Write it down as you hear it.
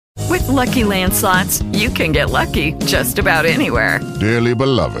Lucky Land Slots, you can get lucky just about anywhere. Dearly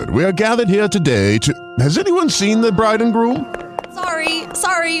beloved, we are gathered here today to... Has anyone seen the bride and groom?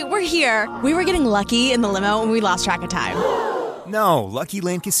 Sorry, we're here. We were getting lucky in the limo and we lost track of time. No, Lucky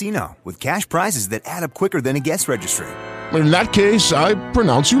Land Casino, with cash prizes that add up quicker than a guest registry. In that case, I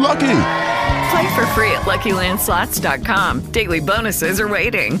pronounce you lucky. Play for free at LuckyLandSlots.com. Daily bonuses are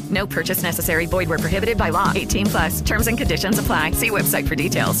waiting. No purchase necessary. Void where prohibited by law. 18+. Terms and conditions apply. See website for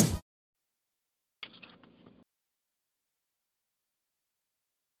details.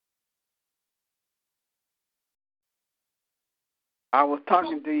 I was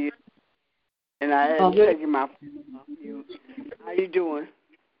talking to you, and I had to take my phone off you. How you doing?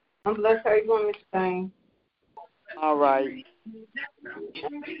 I'm blessed. How you doing, Miss Spain? All right.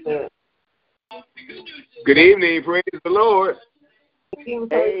 Good evening. Praise the Lord.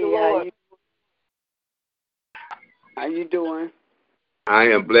 Hey, how you doing? I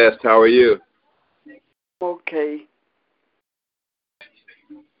am blessed. How are you? Okay.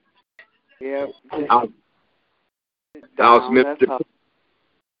 Yep. How's Minister?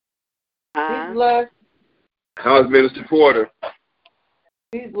 He's blessed. How's Minister Porter?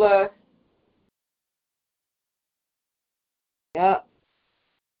 He's blessed. Yep.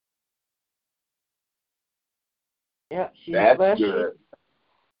 Yep, she's That's blessed. good.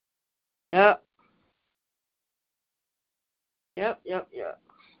 Yep.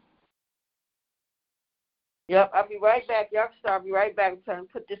 Yep, I'll be right back. Y'all can start. I'll be right back. I'm trying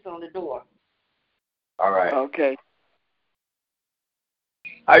to put this on the door. All right. Okay.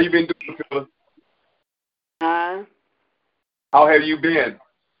 How you been doing, Phyllis? Huh? How have you been?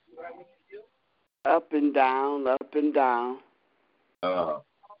 Up and down, up and down. Yeah.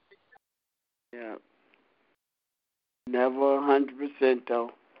 Never 100%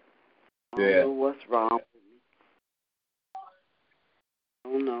 though. I don't know what's wrong with me. I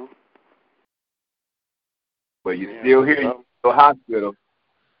don't know. Well, you're still here. You're in the hospital.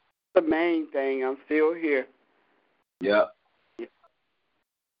 The main thing, I'm still here. Yeah.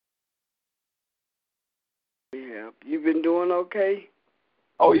 Yeah. You been doing okay?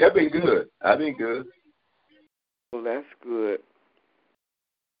 Oh, yeah, I've been good. Well, that's good.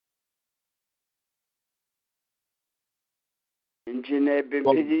 And Jeanette been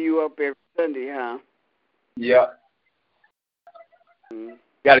picking you up every Sunday, huh? Yeah. Mm-hmm.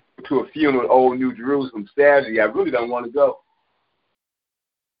 Got to go to a funeral in Old New Jerusalem Saturday. I really don't want to go.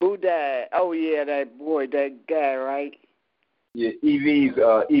 Who died? Oh, yeah, that guy, right? Yeah,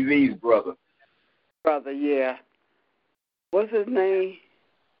 Evie's brother. Brother, yeah. What's his name?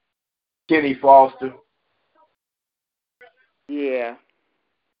 Kenny Foster. Yeah.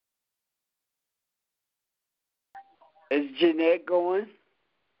 Is Jeanette going?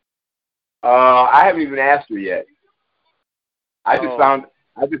 I haven't even asked her yet. I just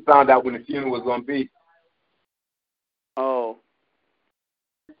found out when the funeral was gonna be. Oh.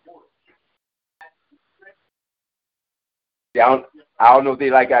 Yeah, I don't know if they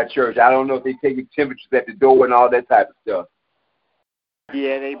like our church. I don't know if they take temperatures at the door and all that type of stuff.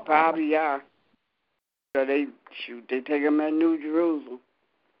 Yeah, they probably are. So they take them at New Jerusalem.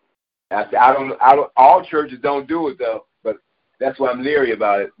 I don't. All churches don't do it though, but that's why I'm leery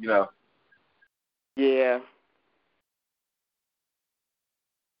about it. Yeah.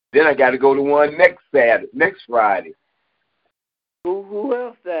 Then I got to go to one next Friday. Who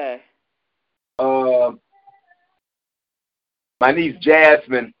else there? My niece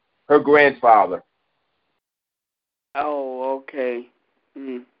Jasmine, her grandfather. Oh, okay.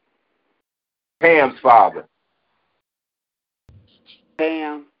 Mm. Pam's father.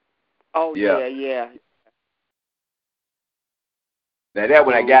 Pam. Oh, yeah. Now that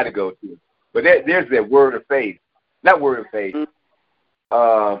one I got to go to. But there's that Word of Faith. Not Word of Faith.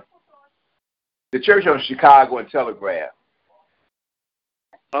 Mm. The church on Chicago and Telegraph.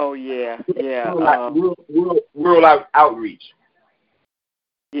 Oh, yeah. Rural Outreach.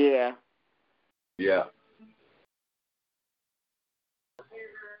 Yeah. Yeah.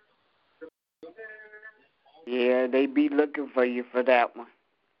 Yeah, they be looking for you for that one.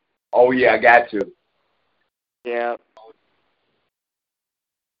 Oh, yeah, I got to. Yeah.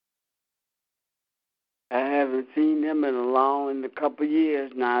 I haven't seen them in a couple of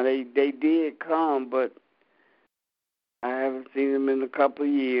years now. They did come, but I haven't seen them in a couple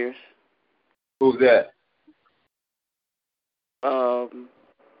of years. Who's that?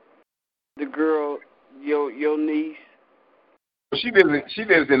 The girl, your niece. She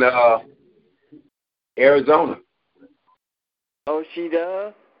lives in Arizona. Oh, she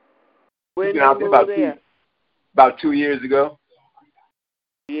does? When Been out there about 2 years ago.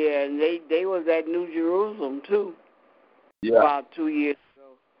 Yeah, and they was at New Jerusalem too. Yeah. About 2 years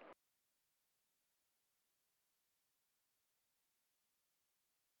ago.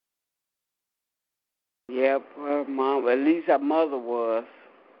 Yep, her mom, at least her mother was.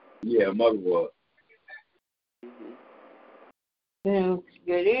 Yeah, mother was. Good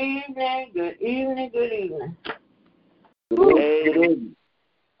evening, good evening, good evening. Hey. Good evening.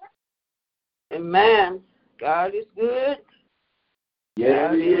 Amen. God is good.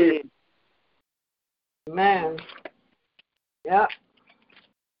 Yes, he is. Amen. Yep.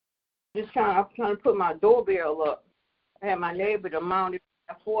 I'm trying to put my doorbell up. I had my neighbor to mount it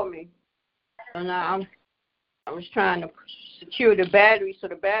for me. And now I'm just trying to secure the battery so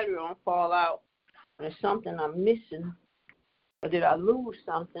the battery don't fall out. There's something I'm missing. Or did I lose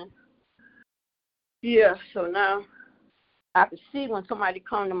something? Yeah, so now I can see when somebody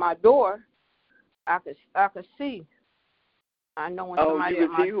come to my door. I could see. I know when somebody. Oh, you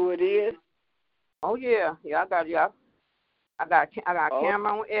can see who it is? Oh yeah, I got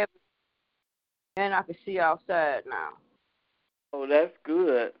camera on everything, and I can see outside now. Oh, that's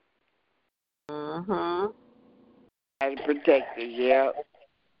good. Mhm. And protected, yeah.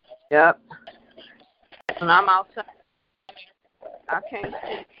 Yep. When I'm outside, I can't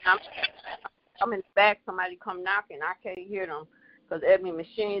see. I'm in the back. Somebody come knocking. I can't hear them because every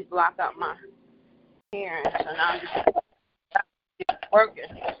machines block out my hearing. So now I'm just working.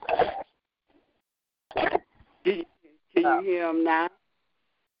 Can you hear them now?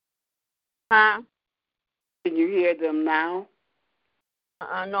 Huh? Can you hear them now?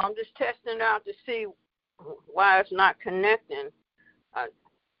 No, I'm just testing it out to see why it's not connecting.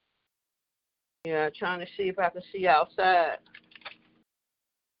 Trying to see if I can see outside.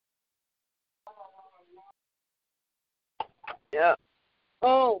 Yep.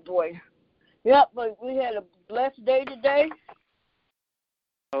 Oh, boy. Yep, but we had a blessed day today.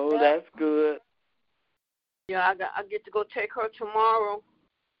 Oh, Yep. That's good. Yeah, I get to go take her tomorrow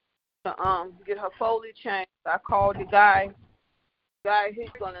to get her Foley changed. I called the guy. He's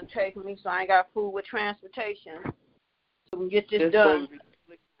gonna take me, so I ain't got food with transportation. So we can get this done.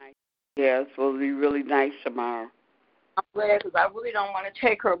 Really nice. Yeah, it's supposed to be really nice tomorrow. I'm glad because I really don't want to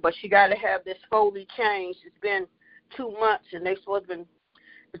take her, but she got to have this Foley changed. It's been 2 months, and they supposed to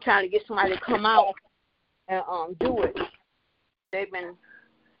be trying to get somebody to come out and do it. They've been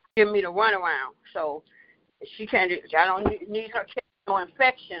giving me the runaround, so she can't. I don't need her catching no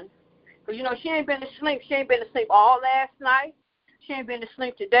infection, because she ain't been to sleep. She ain't been to sleep all last night. She ain't been to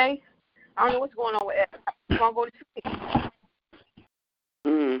sleep today. I don't know what's going on with her. She's gonna go to sleep.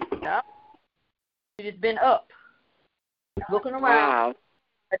 Yeah. She just been up, looking around. Wow.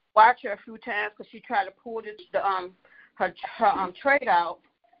 I watched her a few times because she tried to pull her trade out.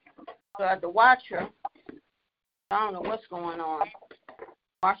 So I had to watch her. I don't know what's going on.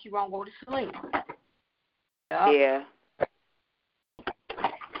 Why she won't go to sleep? Yeah.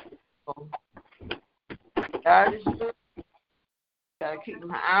 God is good. Gotta keep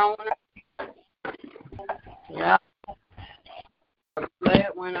my eye on her. Yeah. I'm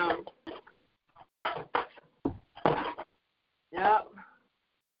glad when Yep.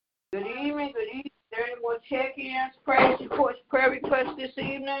 Good evening. Is there any more check-ins, praise reports, prayer requests this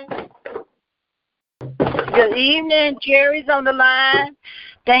evening? Good evening. Jerry's on the line.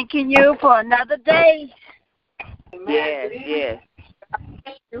 Thanking you for another day. Yes, yes.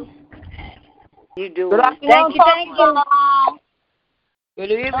 You do. Good afternoon. Thank you. Good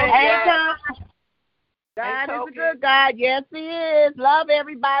evening. God is a good God. Yes, He is. Love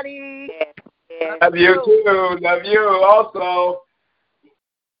everybody. Yes, yes. Love you too. Love you also.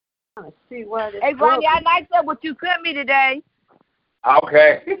 Let's see what Hey, Ronnie, I like that what you sent me today.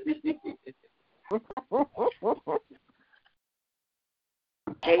 Okay.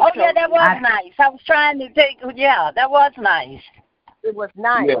 Oh, yeah, that was nice. I was trying to that was nice. It was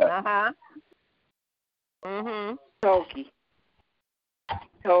nice. Yeah. Uh-huh. Mm-hmm. Toki.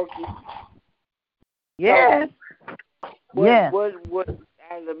 Yes. Yes. What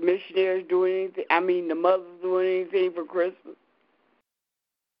are the missionaries doing anything? I mean, the mothers doing anything for Christmas?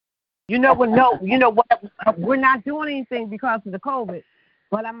 You know what? No, you know what? We're not doing anything because of the COVID.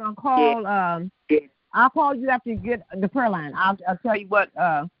 But I'm gonna call. I'll call you after you get the prayer line. I'll tell you what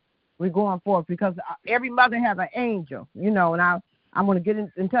we're going for, because every mother has an angel, and I'm gonna get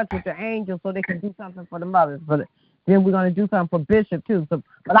in touch with the angel so they can do something for the mothers. But then we're gonna do something for Bishop too. So,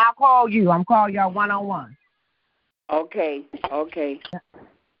 but I'll call you. I'm calling y'all 1-on-1. Okay.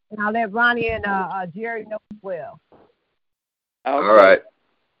 And I'll let Ronnie and Jerry know as well. All right.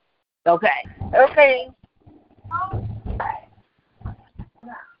 Okay.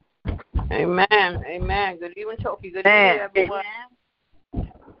 Amen. Good evening, Toki. Good evening, everyone.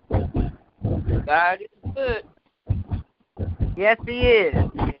 God is good. Yes, He is.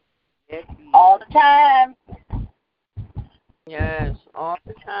 Yes, All the time. Yes, all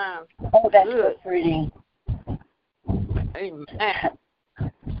the time. Oh, that's good. so pretty. Amen.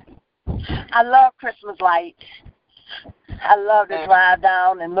 I love Christmas lights. I love to drive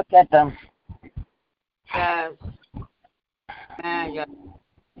down and look at them. Yes. Man, yeah.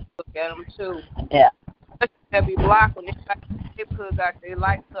 Look at them too. Yeah. Every block when they got their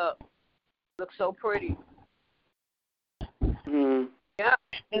lights up. Looks so pretty. Mm. Yeah.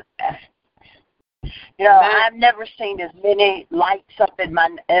 You know, I've never seen as many lights up in my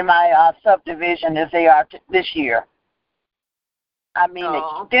subdivision as they are this year. I mean,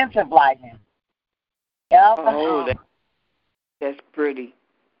 extensive lighting. Yeah. Oh, that's pretty.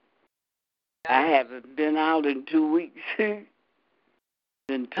 I haven't been out in 2 weeks. In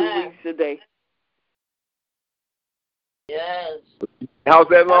 2 weeks a day. Yes. How's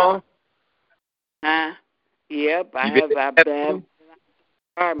that long? Huh? Yep, I've been in the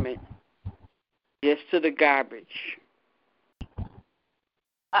apartment. Just to the garbage.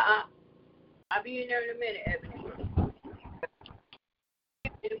 I'll be in there in a minute, Ebony.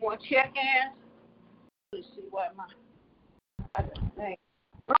 Any more check-ins? Let's see what I think.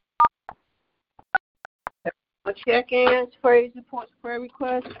 More check-ins, praise reports, prayer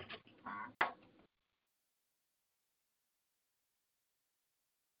requests.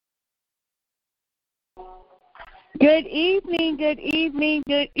 Good evening,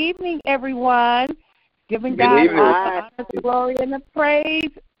 everyone. Giving God all the honor, the glory, and the praise.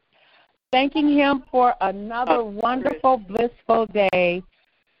 Thanking Him for another wonderful, blissful day.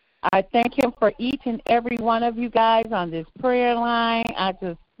 I thank Him for each and every one of you guys on this prayer line. I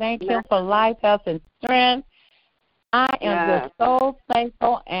just thank Him for life, health, and strength. I am just so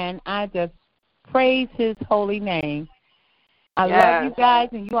thankful, and I just praise His holy name. I love you guys,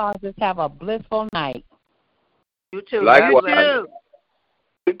 and you all just have a blissful night. You too. Likewise.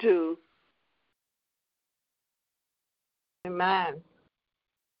 You too. Amen.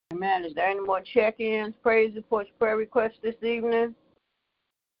 Amen. Is there any more check-ins, praise reports, prayer requests this evening?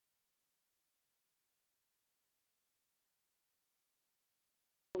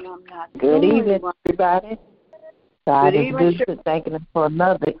 Good evening, everybody. God is good. Thanking Him for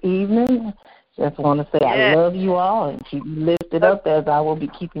another evening. Just want to say I love you all and keep you lifted up as I will be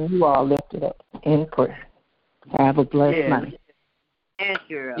keeping you all lifted up in prayer. Have a blessed night. Yes,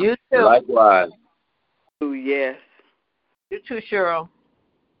 Cheryl. You too. Likewise. Oh, yes. You too, Cheryl.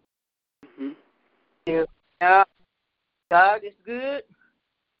 Mm-hmm. Yeah. God is good.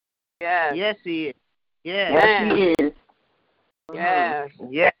 Yes. Yes, He is. Yes, He is. Yes.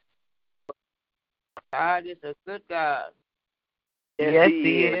 Yes. God is a good God. Yes,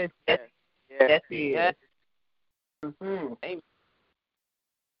 He is. Yes, He is. Mm-hmm. Amen.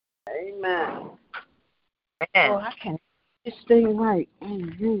 Amen. Oh, I can't get this thing right.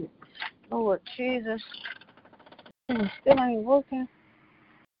 Mm-hmm. Lord Jesus. It still ain't working.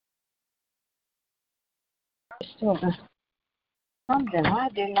 Still something I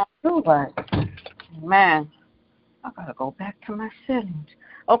did not do right. Man, I gotta go back to my settings.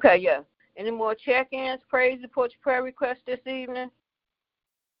 Okay, yeah. Any more check-ins, praise reports, prayer requests this evening?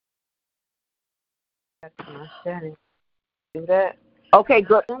 Back to my settings. Do that. Okay,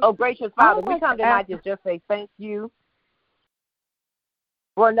 good. Oh, gracious Father, we come tonight to just say thank you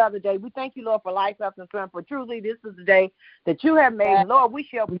for another day. We thank you, Lord, for life, health, and strength. For truly, this is the day that you have made. Lord, we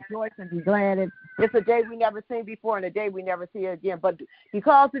shall rejoice and be glad in. It's a day we never seen before and a day we never see again. But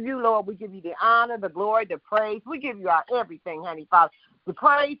because of you, Lord, we give you the honor, the glory, the praise. We give you our everything, honey, Father. The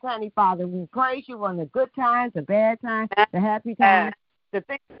praise, honey, Father. We praise you on the good times, the bad times, the happy times, the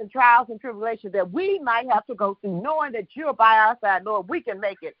things and trials and tribulations that we might have to go through, knowing that you're by our side, Lord. We can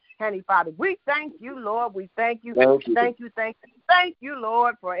make it, honey, Father. We thank you, Lord. We thank you. Thank you,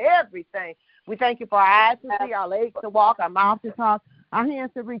 Lord, for everything. We thank you for our eyes to see, our legs to walk, our mouth to talk, our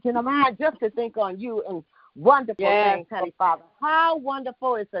hands to reach, and our mind just to think on you and wonderful things, honey, Father. How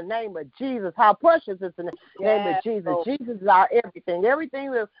wonderful is the name of Jesus. How precious is the name of Jesus. Lord. Jesus is our everything.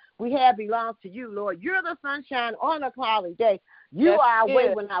 Everything that we have belongs to you, Lord. You're the sunshine on a cloudy day. You are our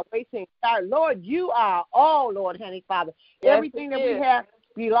way when our way seems dark. Lord, you are all, Lord, honey, Father. Everything that we have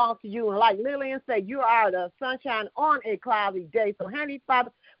belongs to you. And like Lillian said, you are the sunshine on a cloudy day. So, honey, Father,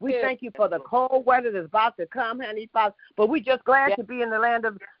 we thank you for the cold weather that's about to come, honey, Father. But we're just glad to be in the land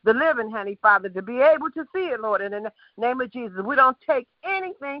of the living, honey, Father, to be able to see it, Lord, in the name of Jesus. We don't take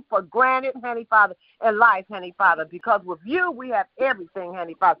anything for granted, honey, Father, in life, honey, Father, because with you we have everything,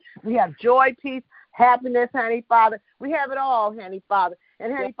 honey, Father. We have joy, peace, happiness, honey, Father. We have it all, honey, Father.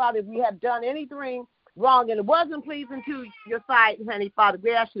 And, honey, Father, if we have done anything wrong and it wasn't pleasing to your sight, honey, Father,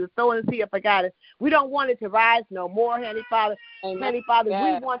 we ask you to throw in the sea of forgiveness. We don't want it to rise no more, honey, Father. Honey, Father,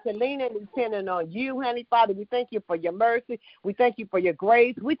 we want to lean and depend on you, honey, Father. We thank you for your mercy. We thank you for your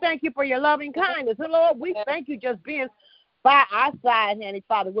grace. We thank you for your loving kindness. And, Lord, we thank you just being by our side, Heavenly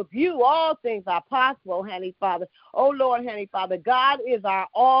Father. With you, all things are possible, Heavenly Father. Oh, Lord, Heavenly Father, God is our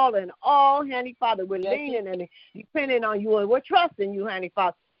all in all, Heavenly Father. We're leaning and depending on you, and we're trusting you, Heavenly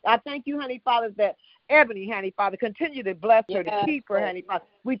Father. I thank you, Heavenly Father, that Ebony, Heavenly Father, continue to bless her, to keep her, Heavenly Father.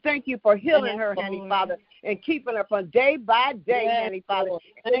 We thank you for healing her, Heavenly Father, and keeping her from day by day, Heavenly Father.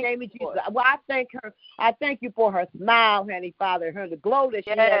 In the name of Jesus. Well, I thank her. I thank you for her smile, Heavenly Father, the glow that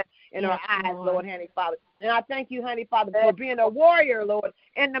she has in her eyes, Lord, Heavenly Father. And I thank you, Heavenly Father, for being a warrior, Lord,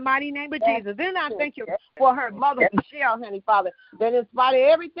 in the mighty name of Jesus. Then I thank you for her mother, Michelle, Heavenly Father, that in spite of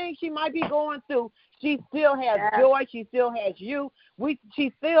everything she might be going through, she still has joy. She still has you.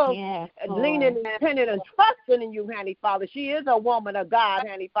 She still leaning and depending and trusting in you, Heavenly Father. She is a woman of God,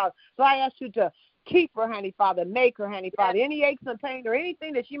 Heavenly Father. So I ask you to keep her, Heavenly Father, make her, Heavenly Father. Any aches and pain or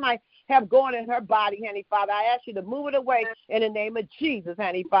anything that she might have going in her body, Heavenly Father, I ask you to move it away in the name of Jesus,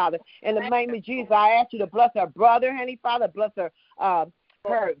 Heavenly Father. In the name of Jesus, I ask you to bless her brother, Heavenly Father, bless her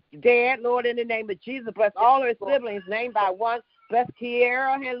dad, Lord, in the name of Jesus. Bless all her siblings, name by one. Bless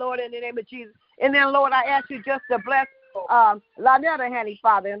Kiara, and Lord, in the name of Jesus. And then, Lord, I ask you just to bless Lynetta, Heavenly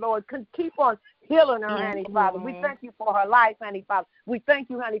Father, and Lord, keep on healing her, Heavenly Father. We thank you for her life, Heavenly Father. We thank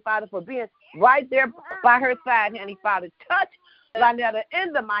you, Heavenly Father, for being right there by her side, Heavenly Father. Touch Lynetta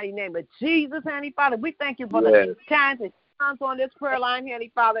in the mighty name of Jesus, Heavenly Father. We thank you for the times and times on this prayer line,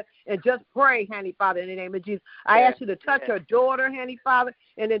 Heavenly Father, and just pray, Heavenly Father, in the name of Jesus. I ask you to touch her daughter, Heavenly Father,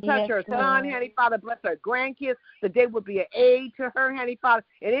 and then touch her son, Heavenly Father. Bless her grandkids, that they will be an aid to her, Heavenly Father.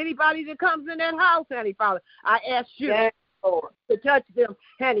 And anybody that comes in that house, Heavenly Father, I ask you, Lord, to touch them,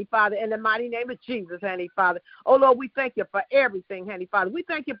 Heavenly Father, in the mighty name of Jesus, Heavenly Father. Oh, Lord, we thank you for everything, Heavenly Father. We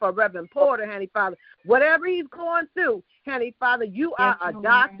thank you for Reverend Porter, Heavenly Father. Whatever he's going through, Heavenly Father, you are a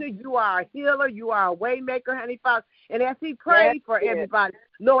doctor, you are a healer, you are a way maker, Heavenly Father. And as he prayed for everybody,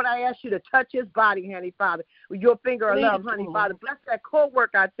 Lord, I ask you to touch his body, Heavenly Father, with your finger of love, Heavenly Father. Bless that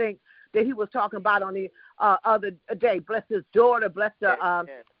co-worker, I think, that he was talking about on the other day. Bless his daughter. Bless the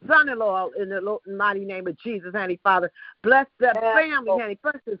son-in-law in the mighty name of Jesus, Heavenly Father. Bless the family, Heavenly.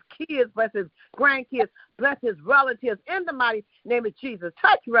 Bless his kids. Bless his grandkids. Bless his relatives in the mighty name of Jesus.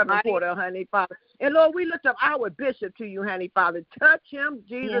 Touch Reverend Porter, Heavenly Father. And, Lord, we lift up our bishop to you, Heavenly Father. Touch him,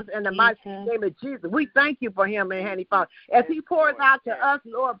 Jesus, in the mighty name of Jesus. We thank you for him, Heavenly Father. As he pours out to us,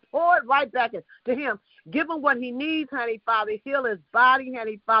 Lord, pour it right back to him. Give him what he needs, Heavenly Father. Heal his body,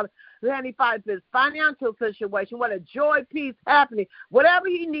 Heavenly Father. Heavenly Father, his financial situation, what a joy, peace, happening. Whatever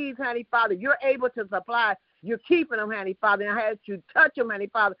he needs, Heavenly Father, you're able to supply. You're keeping him, Heavenly Father, and I ask you to touch him, Heavenly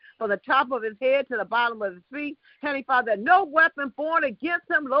Father, from the top of his head to the bottom of his feet, Heavenly Father, that no weapon born against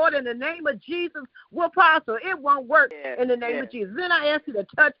him, Lord, in the name of Jesus, will prosper. It won't work in the name of Jesus. Then I ask you to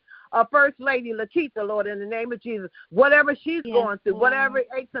touch First Lady Lakeitha, Lord, in the name of Jesus. Whatever she's going through, whatever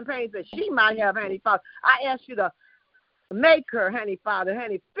aches and pains that she might have, Heavenly Father, I ask you to make her, Heavenly Father,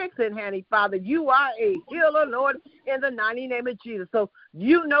 Heavenly, fix it, Heavenly Father. You are a healer, Lord, in the mighty name of Jesus. So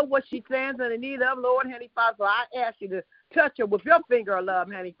you know what she stands in the need of, Lord, Heavenly Father. So I ask you to touch her with your finger of love,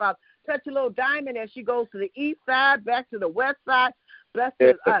 Heavenly Father. Touch a little diamond as she goes to the east side, back to the west side. Bless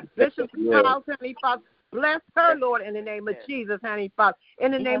the Bishop's house, Heavenly Father. Bless her, Lord, in the name of Jesus, Heavenly Father.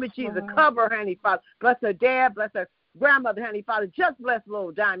 In the name of Jesus, cover her, Heavenly Father. Bless her dad, bless her grandmother, Heavenly Father. Just bless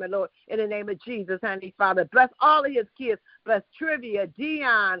little Diamond, Lord, in the name of Jesus, Heavenly Father. Bless all of his kids. Bless Trivia,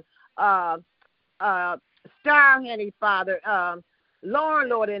 Dion, Star, Heavenly Father. Lauren,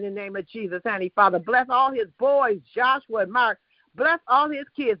 Lord, in the name of Jesus, Heavenly Father. Bless all his boys, Joshua and Mark. Bless all his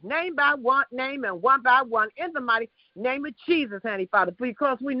kids, name by one, name and one by one, in the mighty name of Jesus, Heavenly Father,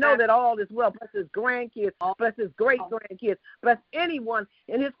 because we know that all is well. Bless his grandkids, bless his great-grandkids, bless anyone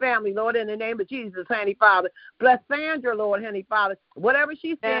in his family, Lord, in the name of Jesus, Heavenly Father. Bless Sandra, Lord, Heavenly Father, whatever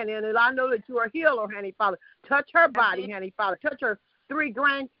she's standing in, and I know that you are a healer, Heavenly Father. Touch her body, Heavenly Father. Touch her three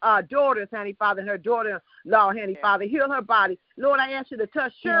granddaughters, Heavenly Father, and her daughter-in-law, Heavenly Father. Heal her body. Lord, I ask you to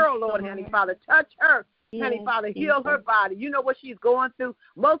touch Cheryl, Lord, Heavenly Father. Touch her. Heavenly Father, heal her body. You know what she's going through.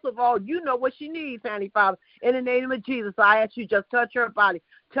 Most of all, you know what she needs, Heavenly Father. In the name of Jesus, I ask you just touch her body.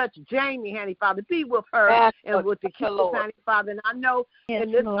 Touch Jamie, Heavenly Father. Be with her and with the kids, Heavenly Father. And I know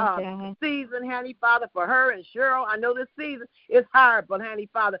in this season, Heavenly Father, for her and Cheryl, I know this season is hard, but Heavenly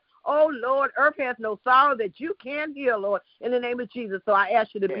Father, oh, Lord, earth has no sorrow that you can heal, Lord, in the name of Jesus. So I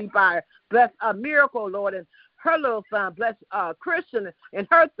ask you to be by her. Bless a miracle, Lord, and her little son. Bless Christian and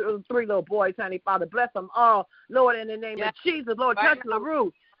her three little boys, Heavenly Father. Bless them all, Lord, in the name of Jesus. Lord, touch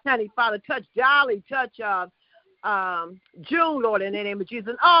LaRue, Heavenly Father. Touch Dolly. Touch June, Lord, in the name of Jesus.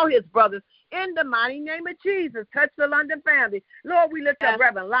 And all his brothers, in the mighty name of Jesus. Touch the London family. Lord, we lift up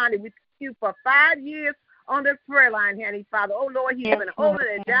Reverend Lonnie. We thank you for 5 years on this prayer line, Heavenly Father. Oh, Lord, he's been holding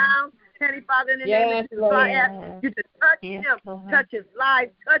it down. Heavenly Father, in the name of Jesus. So I ask you to touch him, touch his life,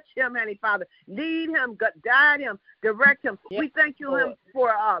 touch him, Heavenly Father. Lead him, guide him, direct him. We thank you him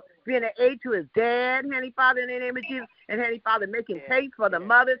for being an aid to his dad, Heavenly Father, in the name of Jesus. And Heavenly Father, making cakes for the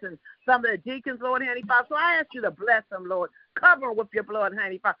mothers and some of the deacons, Lord, Heavenly Father. So I ask you to bless him, Lord. Cover him with your blood,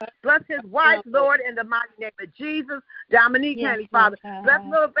 Heavenly Father. Bless his wife, Lord, in the mighty name of Jesus. Dominique, Heavenly Father. Bless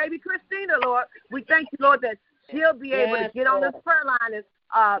little baby Christina, Lord. We thank you, Lord, that she'll be able to get on this prayer line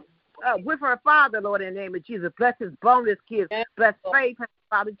and with her father, Lord, in the name of Jesus. Bless his boneless kids. Bless Faith, Heavenly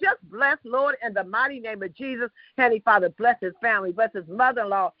Father. Just bless, Lord, in the mighty name of Jesus. Heavenly Father, bless his family. Bless his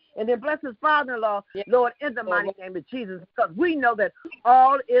mother-in-law. And then bless his father-in-law, Lord, in the mighty name of Jesus. Because we know that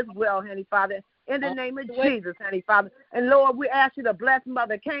all is well, Heavenly Father. In the name of Jesus, Heavenly Father. And, Lord, we ask you to bless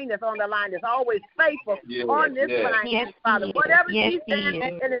Mother Kane that's on the line, that's always faithful on this line, Heavenly Father. Whatever she's saying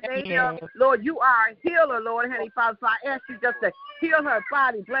in the name of, Lord, you are a healer, Lord, Heavenly Father. So I ask you just to heal her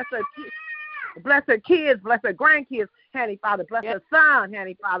body, bless her kids, bless her grandkids, Heavenly Father. Bless her son,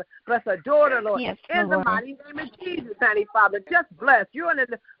 Heavenly Father. Bless her daughter, Lord. In the mighty name of Jesus, Heavenly Father. Just bless. You're in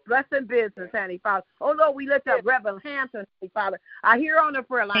the blessing business, Heavenly Father. Oh, Lord, we lift up Reverend Hampton, Heavenly Father. I hear on the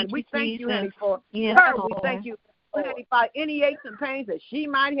prayer line. We thank you, Heavenly, for her. We thank you, Heavenly Father. Any aches and pains that she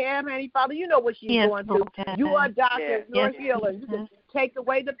might have, Heavenly Father, you know what she's going through. You are a doctor. You're a healer. You can take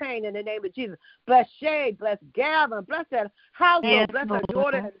away the pain in the name of Jesus. Bless Shay. Bless Gavin. Bless that household. Bless her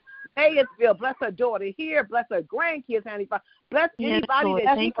daughter. Hayesville, bless her daughter here, bless her grandkids, Heavenly Father. Bless anybody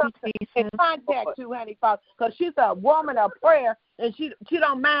that she comes in contact to, Heavenly Father, because she's a woman of prayer, and she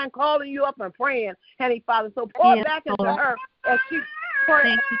don't mind calling you up and praying, Heavenly Father. So pour back into her as she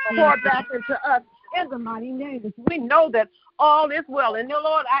pour back into us in the mighty name. We know that all is well. And,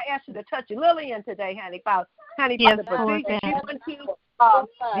 Lord, I ask you to touch Lillian today, Heavenly Father. Heavenly Father, procedure she went to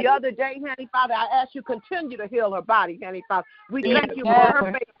the other day, Heavenly Father, I ask you continue to heal her body, Heavenly Father. We thank you for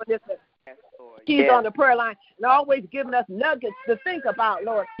her faithfulness. She's on the prayer line and always giving us nuggets to think about,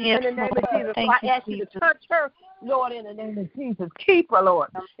 Lord, in the name of Jesus. So I ask you to touch her, Lord, in the name of Jesus. Keep her, Lord,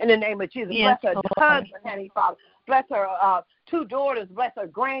 in the name of Jesus. Bless her husband, Heavenly Father. Bless her two daughters. Bless her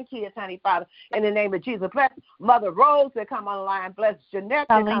grandkids, Heavenly Father, in the name of Jesus. Bless Mother Rose that come on the line. Bless Jeanette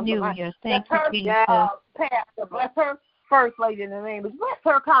that comes on the line. Bless her pastor. Bless her First Lady in the name of, bless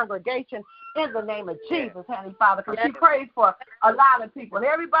her congregation in the name of Jesus, Heavenly Father, because she prays for a lot of people. And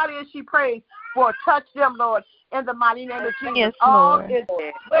everybody that she prays for, touch them, Lord, in the mighty name of Jesus. Yes, all Lord. is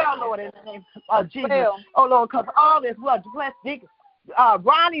well, Lord, in the name of Jesus. Oh, Lord, because all is well. Bless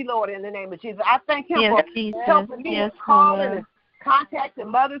Ronnie, Lord, in the name of Jesus. I thank him for helping me calling and contacting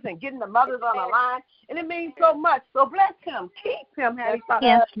mothers and getting the mothers on the line. And it means so much. So bless him. Keep him, Heavenly Father.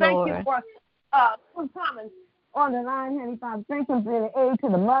 Yes, thank Lord. you for coming on the line, Heavenly Father. Thank you for the aid to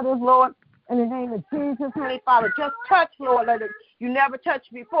the mothers, Lord, in the name of Jesus, Heavenly Father. Just touch, Lord, like you never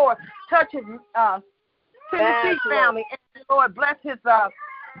touched before. Touch his Tennessee family, and Lord, bless his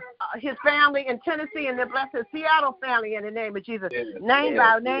family in Tennessee, and then bless his Seattle family in the name of Jesus. Name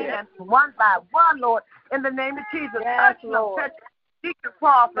by name and one by one, Lord, in the name of Jesus. Touch, Lord. Touch Deacon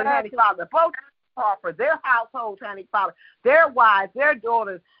Crawford, Heavenly Father. Both Crawford, their households, Heavenly Father, their wives, their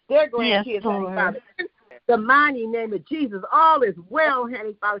daughters, their grandkids, Heavenly Father. The mighty name of Jesus, all is well,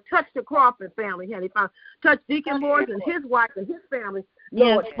 Heavenly Father. Touch the Crawford family, Heavenly Father. Touch Deacon Morris and his wife and his family,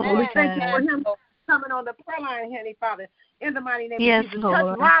 Lord. And we thank you for him coming on the prayer line, Heavenly Father, in the mighty name of Jesus.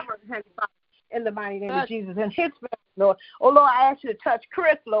 Lord. Touch Robert, Heavenly Father, in the mighty name of Jesus, and his family, Lord. Oh, Lord, I ask you to touch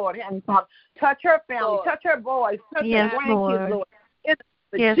Chris, Lord, Heavenly Father. Touch her family, touch her boys, touch her grandkids, Lord. In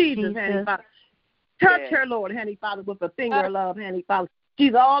the name of Jesus, Heavenly Father. Touch her, Lord, Heavenly Father, with a finger of love, Heavenly Father.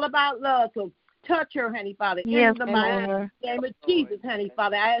 She's all about love, so touch her, Heavenly Father, in the mighty name of Jesus, Heavenly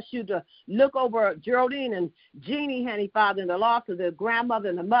Father. I ask you to look over Geraldine and Jeannie, Heavenly Father, and the loss of their grandmother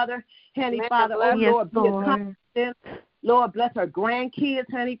and the mother, Heavenly Father. Oh, Lord, be a comfort. Lord, bless her grandkids,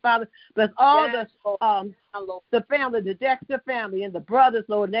 Heavenly Father. Bless all the family, the Dexter family, and the brothers,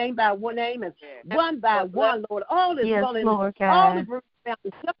 Lord, name by one name and one by one, Lord. All is well in all the bereaved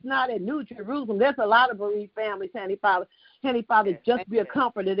families, just not in New Jerusalem. There's a lot of bereaved families, Heavenly Father. Heavenly Father, just be a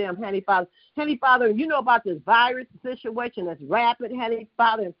comfort to them, Heavenly Father. Heavenly Father, you know about this virus situation that's rapid, Heavenly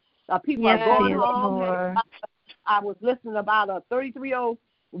Father. People are going home. I was listening about a 33-year-old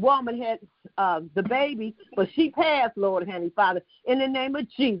woman had the baby, but she passed, Lord, Heavenly Father, in the name of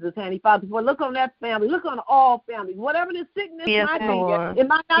Jesus, Heavenly Father. Well, look on that family. Look on all families. Whatever the sickness might be, it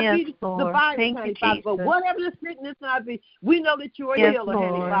might not be the virus, Heavenly Father, but whatever the sickness might be, we know that you are a healer,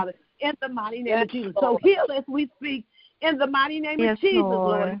 Heavenly Father, in the mighty name of Jesus. So heal as we speak in the mighty name of Jesus,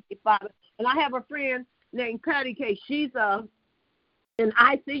 Lord, Heavenly Father. And I have a friend named Patty K. She's in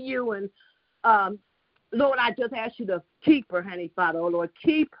ICU, and Lord, I just ask you to keep her, honey, Father. Oh, Lord,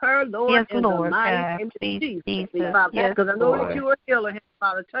 keep her, Lord, in the mighty name of Jesus, Father. Because I know that you are a healer, honey,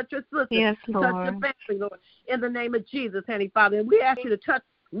 Father. Touch your sister. Touch your family, Lord, in the name of Jesus, honey, Father. And we ask you to touch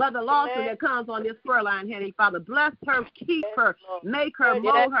Mother Lawson that comes on this prayer line, honey, Father. Bless her, keep her, make her,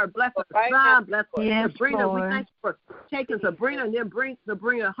 mold her, bless her son, bless Sabrina. We thank you for taking Sabrina and then bring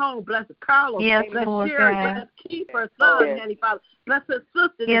Sabrina home. Bless Carlos, bless Sherry, bless keep her son, honey, Father. Bless her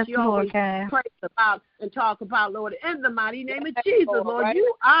sister that she always prays about and talk about, Lord, in the mighty name of Jesus, Lord.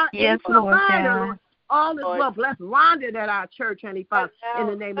 You are a provider, Lord. All is well. Bless Rhonda at our church, honey, Father, in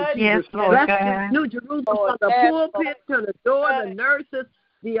the name of Jesus. Bless New Jerusalem from the pulpit to the door, the nurses,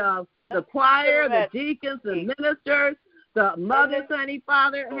 the choir, the deacons, the ministers, the mothers, honey,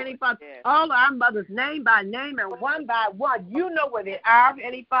 Father, all our mothers, name by name and one by one. You know where they are,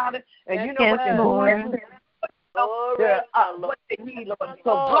 honey, Father, and you know what they're doing. What they need, Lord.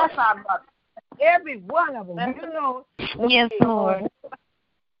 So bless our mothers, every one of them. You know. Yes, Lord.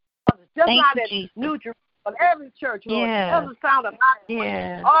 Just like at New Jerusalem, every church, Lord, every sound of my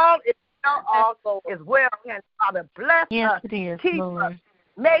voice, all is well, also is well, and Father, bless us, keep us,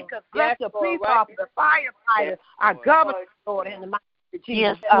 make us, bless the police officers, the firefighters, our government, Lord, in the mighty name of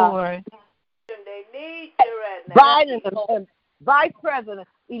Jesus. Yes, Lord. They need you right now. Biden and Vice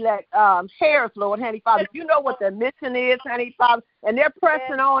President-elect Harris, Lord, honey, Father, you know what their mission is, honey, Father, and they're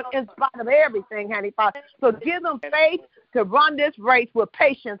pressing on in spite of everything, honey, Father. So give them faith to run this race with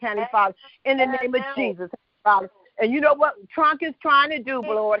patience, honey, Father, in the name of Jesus, honey, Father. And you know what Trump is trying to do,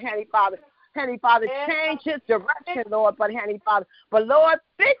 Lord, honey, Father, change his direction, Lord, but honey, Father. But, Lord,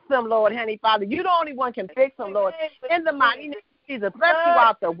 fix them, Lord, honey, Father. You the only one can fix them, Lord. In the mighty name of Jesus, bless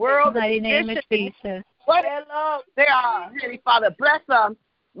throughout the world. In the mighty name of Jesus. What they are, honey, Father. Bless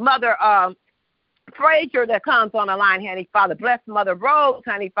Mother Frazier that comes on the line, honey, Father. Bless Mother Rose,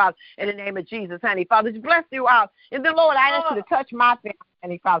 honey, Father, in the name of Jesus, honey, Father. Bless throughout. And then, Lord, I ask you to touch my family,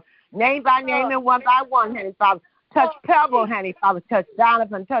 honey, Father. Name by name and one by one, honey, Father. Touch Pebble, honey, Father. Touch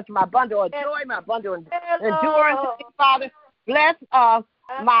Donovan. Touch my bundle of joy, my bundle of endurance, honey, Father. Bless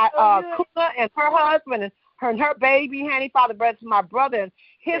my Kula and her husband and her baby, honey, Father. Bless my brother and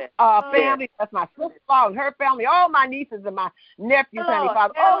his family. Bless my sister-in-law and her family. All my nieces and my nephews, honey,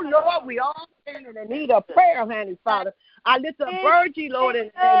 Father. Oh, Lord, we all stand in need of prayer, honey, Father. I lift up Virgie, Lord,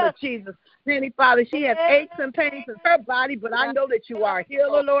 in the name of Jesus. Honey, Father, she has aches and pains in her body, but I know that you are a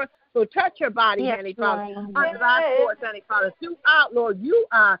healer, Lord. So touch her body, honey, Father. Under thy force, honey, Father. Throughout, Lord, you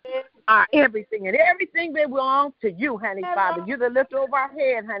are everything, and everything that belongs to you, honey, Father. You're the lift over our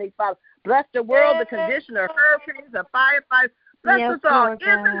head, honey, Father. Bless the world, the conditioner, hurricanes, the firefighters. Bless us all in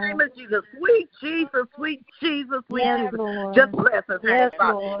the name of Jesus. Sweet Jesus, sweet Jesus, sweet Jesus. Lord. Just bless us, honey,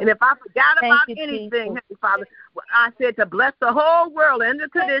 Father. Lord. And if I forgot about anything, honey, Father, I said to bless the whole world and the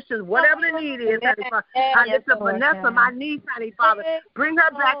conditions, whatever the need is, honey, Father. I lift up Vanessa, my niece, honey, Father. Bring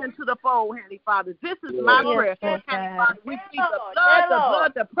her back into the fold, honey, Father. This is my prayer, honey, Father. We plead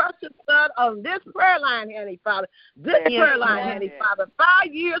the precious blood of this prayer line, honey, Father. This prayer line, honey, Father.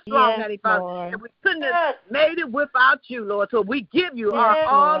 5 years strong, honey, Father. Lord. And we couldn't have made it without you, Lord. So we give you our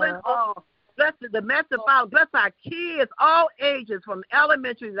all in all. Bless the domestic Father. Bless our kids, all ages, from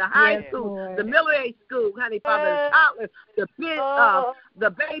elementary to high school, Lord. the middle age school, honey, Father, the toddlers, the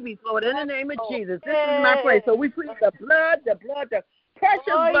babies, Lord, in the name of Jesus. This is my prayer. So we plead the precious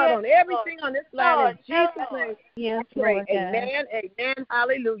blood on everything on this line. In Jesus' name, yes, pray. Lord. Amen, amen,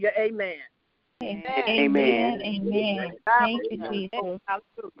 hallelujah, amen. Amen. Amen. Thank you, Jesus.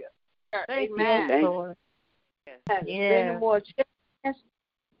 Hallelujah. Amen. Yes, Lord. Any more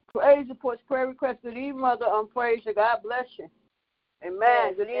praise reports, prayer requests? Good evening, Mother Frazier. God bless you.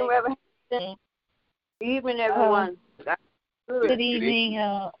 Amen. Good evening, Reverend. Good evening, everyone. Good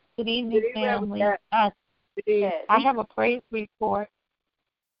evening, family. I have a praise report.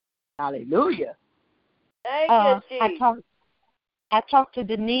 Hallelujah. Thank you, Jesus. I talked to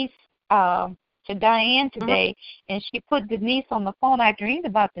Denise, to Diane today, and she put Denise on the phone. I dreamed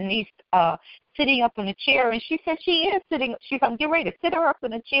about Denise sitting up in a chair, and she said she is sitting. She's getting ready to sit her up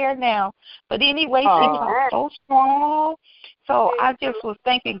in a chair now. But anyway, she talked so strong. So I just was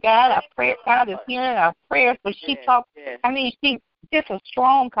thanking God. I prayed God is hearing our prayers, but she talked. I mean, she just a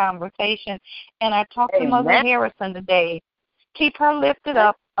strong conversation. And I talked to Mother Harrison today. Keep her lifted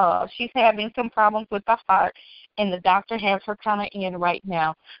up. She's having some problems with the heart, and the doctor has her kind of in right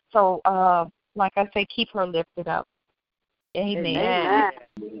now. So, like I say, keep her lifted up. Amen. Amen.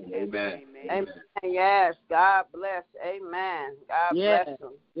 Amen. Amen. Yes. God bless. Amen. God bless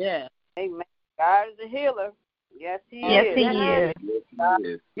him. Yeah. Amen. God is a healer. Yes, He is. Yes, He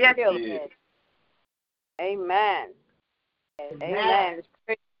is. Yes, He is. Amen. Amen.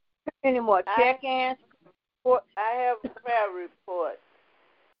 Any more check-ins? have a prayer report.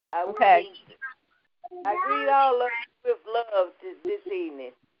 Okay. I greet all of you with love this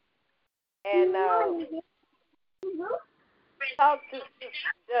evening. And talked to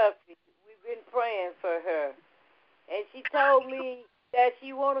Sister Duffy. We've been praying for her. And she told me that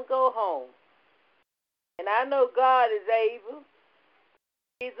she want to go home. And I know God is able.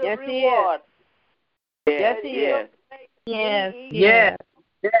 He's a reward. Yes, he is. Yes.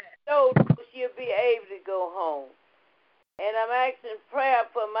 So she'll be able to go home. And I'm asking prayer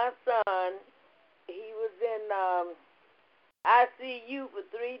for my son. He was in ICU for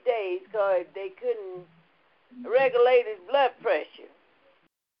 3 days because they couldn't regulate his blood pressure.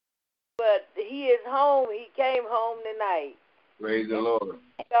 But he is home. He came home tonight. Praise the Lord.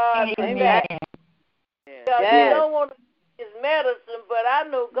 God, Amen. Because he don't want to take his medicine, but I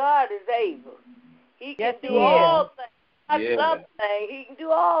know God is able. He can do all things. Not something. He can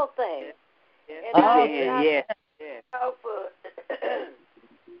do all things.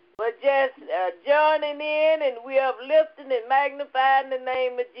 But just joining in, and we are uplifting and magnifying the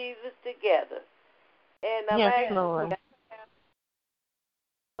name of Jesus together. And I'm yes, Lord.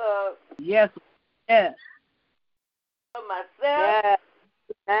 Yes. For myself,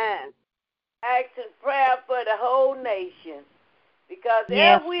 asking prayer for the whole nation. Because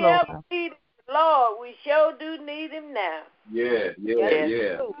if we ever need the Lord, we sure do need him now. Yeah.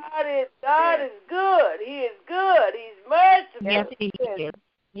 God is good. He is good. He's merciful. Yes, he is.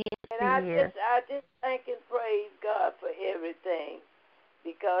 And I just thank and praise God for everything.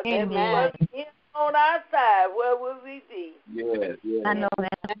 Because if it wasn't him on our side, where would we be? Yes. I know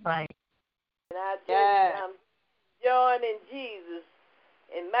that's right. And I'm joining Jesus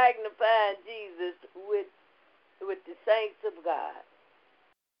and magnifying Jesus with the saints of God.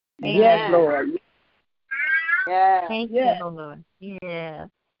 Yes, Lord. Yeah. Thank you, Lord. Yeah.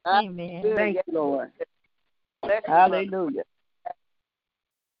 Amen. Thank you, Lord. Hallelujah.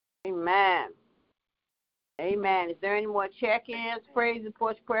 Amen. Is there any more check-ins, praise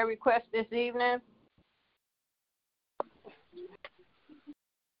reports, prayer requests this evening?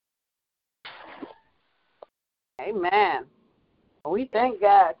 Amen. We thank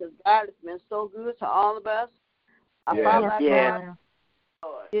God because God has been so good to all of us.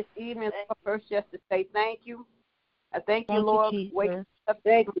 This evening, first just to say thank you. I thank you, Lord, for waking up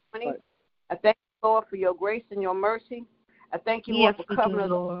this morning. I thank you, Lord, for your grace and your mercy. I thank you, Lord, for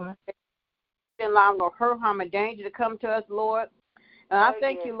covering us. Allowing no hurt, harm, and danger to come to us, Lord. And I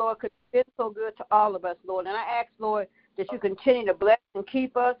thank you, Lord, because you've been so good to all of us, Lord. And I ask, Lord, that you continue to bless and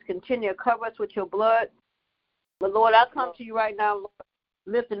keep us, continue to cover us with your blood. But, Lord, I come to you right now, Lord,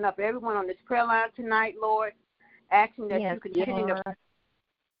 lifting up everyone on this prayer line tonight, Lord, asking that you continue to bless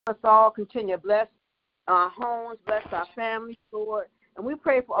us all, continue to bless our homes, bless our families, Lord. And we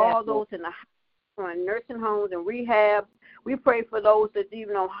pray for all those in the hospital and nursing homes and rehab. We pray for those that's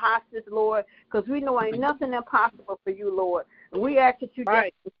even on hospice, Lord, because we know ain't nothing impossible for you, Lord. And we ask that you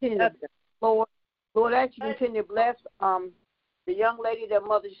just continue to bless, Lord. Lord, I ask you continue to bless the young lady that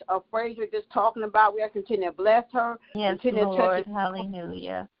Mother Frazier just talking about. We ask you continue to bless her. Yes, Lord.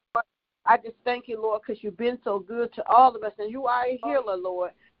 Hallelujah. I just thank you, Lord, because you've been so good to all of us, and you are a healer,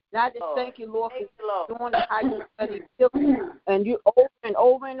 Lord. And I just thank you, Lord, for doing how you study healing. And you over and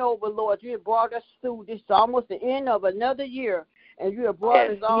over and over, Lord, you have brought us through. This is almost the end of another year, and you have brought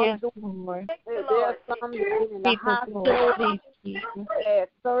us all through. There's some in the hospital, had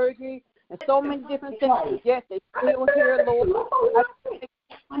surgery, and so many different things. Yes, they still here, Lord. I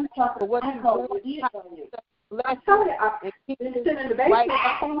thank you for what you're doing. Bless you and keep it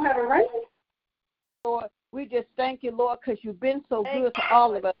right. Lord, we just thank you, Lord, because you've been so good to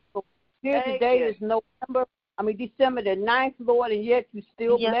all of us. Lord. Here today is December the 9th, Lord, and yet you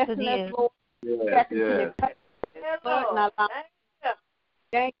still blessing us, Lord.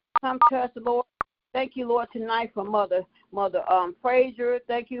 Thank you, come to us, Lord. Thank you, Lord, tonight for Mother Frazier.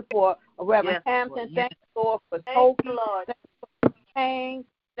 Thank you for Reverend Hampton. Thank you, Lord, for Toby. Thank you for Kane.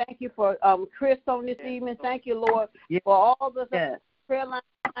 Thank you for Chris on this evening. Thank you, Lord, for all the prayer line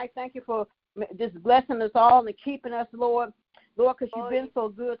tonight. Thank you for just blessing us all and keeping us, Lord. Lord, because you've been so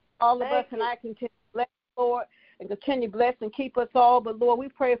good to all of us, and I continue to bless, Lord, and continue to bless and keep us all. But, Lord, we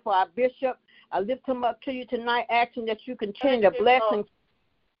pray for our bishop. I lift him up to you tonight, asking that you continue to bless and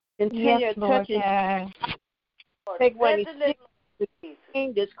continue to touch him. Take away his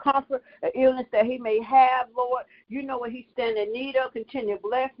pain, discomfort, an illness that he may have, Lord. You know what he's standing in need of. Continue to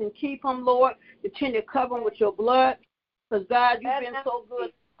bless and keep him, Lord. Continue to cover him with your blood. Because, God, you've been so good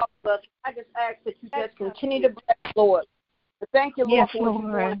to all of us. I just ask that you just continue to bless, Lord. Thank you, Lord, for what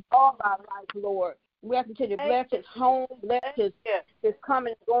you're doing all our life, Lord. We have to continue to bless his home, bless his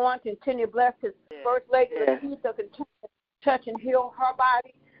coming and going, continue to bless his first lady, Lakeisha, continue to touch and heal her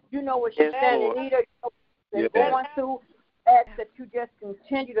body. You know what she's standing in need of, you know what she's going through. Ask that you just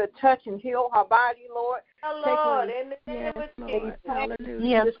continue to touch and heal her body, Lord. Lord, in the name of Jesus.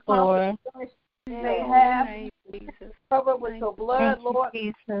 Hallelujah. Yes, Lord. May have cover with your blood, Lord.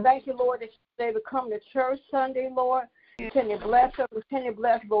 Thank you, Lord, that she's able to come to church Sunday, Lord. Continue to bless her. Continue to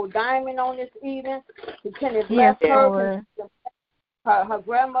bless Bo Diamond on this evening. Continue to bless her. Her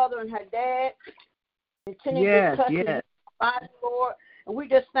grandmother and her dad. Continue to touch her body, Lord. And we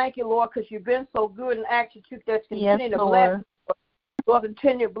just thank you, Lord, because you've been so good and ask that you just continue to bless. Lord,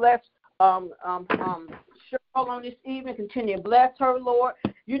 continue to bless Cheryl on this evening. Continue to bless her, Lord.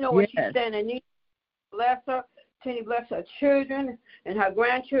 You know what she's standing in need. Bless her. Continue to bless her children and her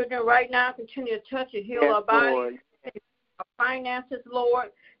grandchildren right now. Continue to touch and heal her body. Lord. Her finances,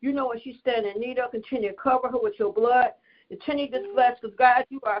 Lord. You know what she's standing in need of. Continue to cover her with your blood. Continue to bless, because God,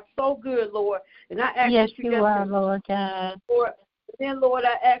 you are so good, Lord. And I ask that you just are, Lord God. Lord, then, Lord,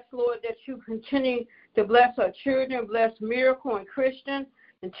 I ask, Lord, that you continue to bless her children, bless Miracle and Christian,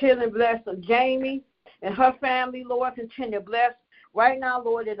 until and bless Jamie and her family, Lord. Continue to bless right now,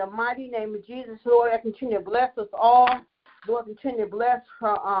 Lord, in the mighty name of Jesus, Lord. I continue to bless us all. Lord, continue to bless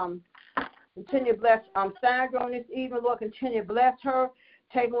her. Continue to bless Sandra on this evening, Lord. Continue to bless her.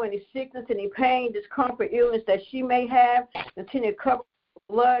 Take away any sickness, any pain, discomfort, illness that she may have. Continue to cover her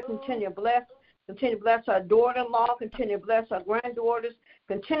blood. Continue to bless. Continue to bless her daughter-in-law. Continue to bless her granddaughters.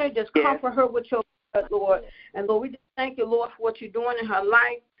 Continue to just comfort her with your blood, Lord. And, Lord, we just thank you, Lord, for what you're doing in her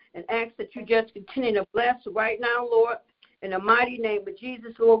life, and ask that you just continue to bless right now, Lord, in the mighty name of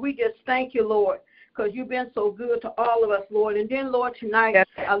Jesus, Lord. We just thank you, Lord, because you've been so good to all of us, Lord. And then, Lord, tonight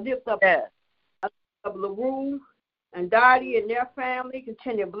I lift up LaRue and Dottie and their family.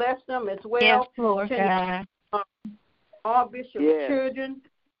 Continue to bless them as well. Yes, Lord God. All Bishop's children,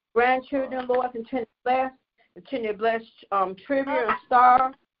 grandchildren, Lord, continue to bless. Continue to bless Trivia and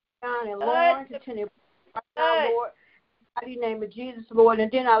Star, John and Lauren. Continue to bless right now, Lord. In the name of Jesus, Lord.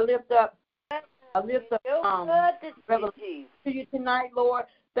 And then I lift up Revelation to you tonight, Lord.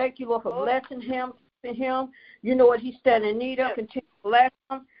 Thank you, Lord, for blessing him. You know what he's standing in need of. Continue to bless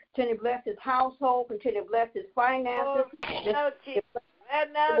him. Continue to bless his household. Continue to bless his finances.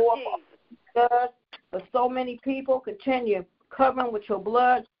 For so many people, continue covering with your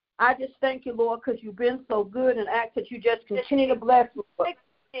blood. I just thank you, Lord, because you've been so good, and ask that you just continue to bless, Lord.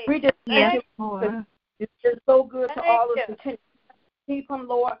 We just thank you, Lord. You've been so good to all of us. Continue to keep him,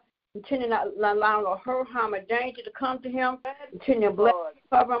 Lord. Continue not allowing no hurt, harm, or danger to come to him. Continue to bless,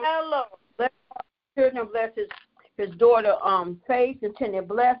 cover him. Bless his children, bless his daughter, Faith. Continue to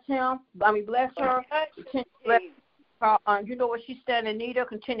bless him. Bless her. Continue to bless her. You know what she's standing in need of.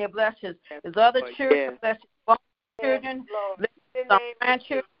 Continue to bless his other children. Bless his children. Bless his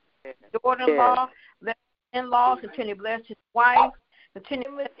grandchildren. Daughter-in-law, bless his in-laws, continue to bless his wife, continue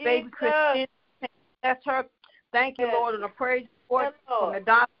to bless baby Christian, bless her. Thank you, Lord, and I praise you, Lord, for the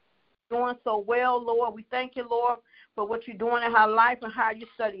doctor doing so well, Lord. We thank you, Lord, for what you're doing in her life and how you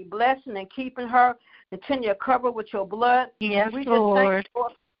study blessing and keeping her. Continue to cover with your blood. Yes, we just Lord. Thank you,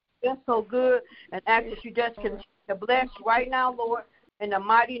 Lord, you've been so good, and ask that you just continue to bless right now, Lord, in the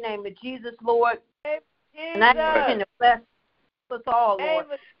mighty name of Jesus, Lord. And I continue to bless us all, Lord.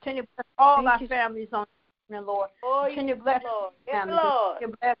 Continue to bless all our families on the Lord. Continue to bless families.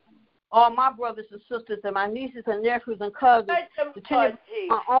 Continue to bless all my brothers and sisters and my nieces and nephews and cousins. Continue to bless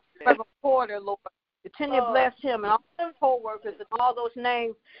my own reporter, Lord. Continue to bless him and all his co-workers and all those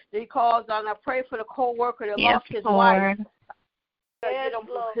names that he calls on. I pray for the co-worker that lost his wife. Yes,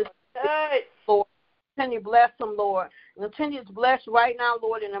 Lord. Continue to bless them, Lord. Continue to bless right now,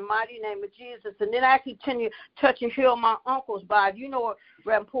 Lord, in the mighty name of Jesus. And then I continue to touch and heal my uncle's body. You know what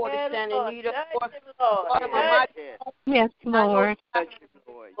Reverend Porter is standing in need of. Yes, Lord.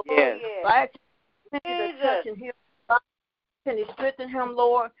 Yes. I continue to touch and heal my body. Continue to strengthen him,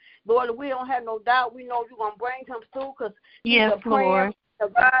 Lord. Lord, we don't have no doubt. We know you're going to bring him through, because he's a prayer to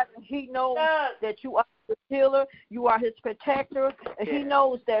God, and he knows that you are his healer, you are his protector, and he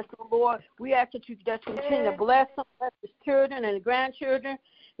knows that. So, Lord, we ask that you just continue to bless him, bless his children and grandchildren.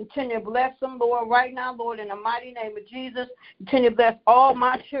 Continue to bless them, Lord, right now, Lord, in the mighty name of Jesus. Continue to bless all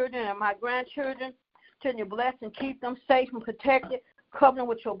my children and my grandchildren. Continue to bless and keep them safe and protected. Cover them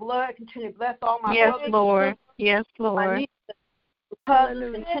with your blood. Continue to bless all my brothers. Lord. Yes, Lord. My nieces,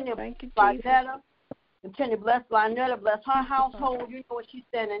 cousins. Continue to bless Lynetta. Continue to bless Lynetta. Bless her household. You know what she's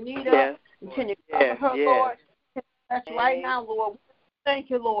standing in need of. Continue to cover her, Lord. That's right now, Lord.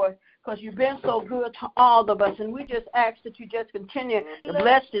 Thank you, Lord, because you've been so good to all of us. And we just ask that you just continue to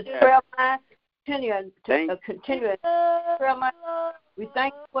bless this prayer line. continue prayer line. We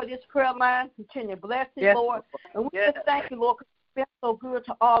thank you for this prayer line. Continue to bless it, Lord. And we just thank you, Lord, because you've been so good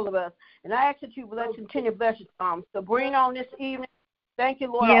to all of us. And I ask that you continue to bless Sabrina on this evening. Thank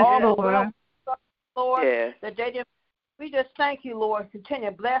you, Lord. Yes, all Lord. Lord, that they didn't. We just thank you, Lord. Continue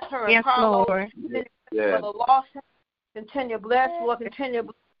to bless her and Yes, Carlos. Lord. For the lost. Continue to bless, Lord. Continue to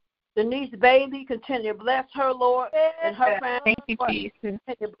bless Denise Bailey. Continue to bless her, Lord, and her family. Thank you, Lord. Jesus.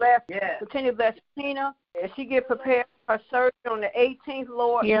 Continue to bless Tina as she get prepared for her surgery on the 18th,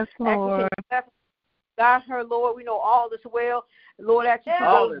 Lord. Yes, Lord. God, her, Lord. We know all is well. Lord, I ask you to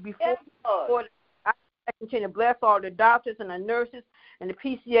go before, Lord. I continue to bless all the doctors and the nurses and the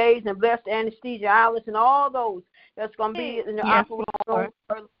PCAs and bless the anesthesiologists and all those that's going to be in the operating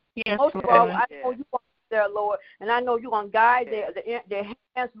room. Yes, Most of all, I know you are there, Lord, and I know you're going to guide their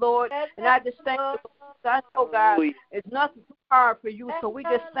hands, Lord, and I just thank you. I know, God, it's nothing too hard for you, so we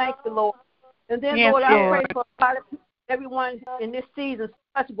just thank you, Lord. And then, Lord, I pray for a lot of people, everyone in this season, so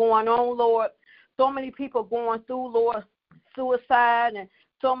much going on, Lord. So many people going through, Lord, suicide and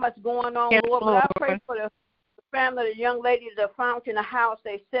so much going on, Lord. But I pray for the family, the young lady that found in the house.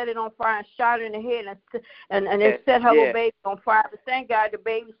 They set it on fire and shot her in the head and they set her little baby on fire. But thank God the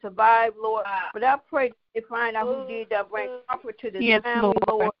baby survived, Lord. But I pray they find out who did that, bring comfort to this family,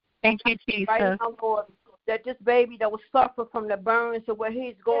 Lord. Thank you, Jesus. Right now, Lord, that this baby that will suffer from the burns of what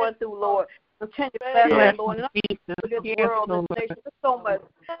he's going through, Lord. Continue to bless him, Lord. And this world, there's so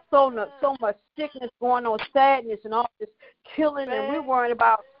much sickness going on, sadness and all this killing, and we're worrying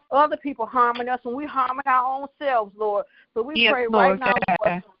about other people harming us, and we're harming our own selves, Lord. So we pray right now,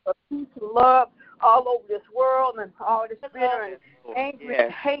 Lord, for peace and love all over this world and all this bitter and angry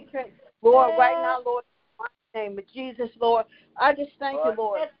and hatred, Lord. Right now, Lord, in the name of Jesus, Lord, I just thank you,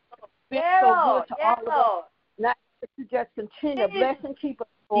 Lord. You've been so good to all of us. And I ask that you just continue to bless and keep us,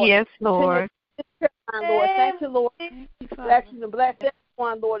 Lord. Yes, Lord. Lord, thank you, Lord. Bless you and bless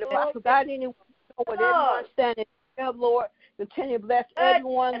everyone, Lord. If I forgot anyone, Lord, everyone standing up, Lord. Continue to bless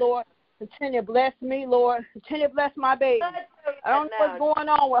everyone, Lord. Continue to bless me, Lord. Continue to bless my baby. I don't know what's going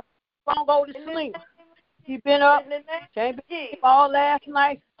on with her. Don't go to sleep. She's been up. She ain't been asleep all last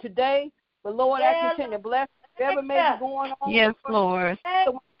night, today. But, Lord, I continue to bless whatever may be going on. Yes, Lord.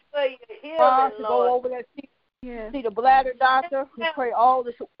 To go over there, see the bladder doctor. We pray all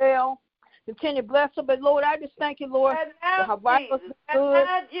this well. Continue to bless her. But, Lord, I just thank you, Lord, that her vitals are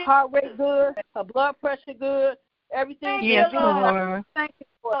good, heart rate good, her blood pressure good. Everything. Yes, Lord. Thank you,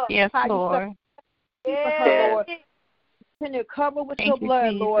 Lord. Yes, Lord. Lord. Continue to cover with your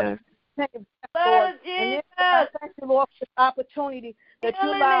blood, Lord. Thank you, Lord. And then I thank you, Lord, for the opportunity that you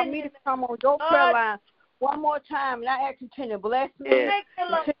allowed me to come on your prayer line one more time. And I ask you to continue to bless me. Thank you,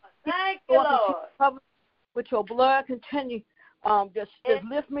 Lord. Thank you, Lord. Cover with your blood. Continue just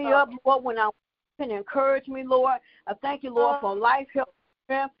lift me up, Lord, when I can encourage me, Lord. I thank you, Lord, for life, health,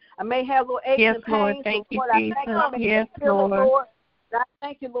 strength. I may have little aches and pains. Lord. Thank you, Lord, Jesus. Yes, Lord. I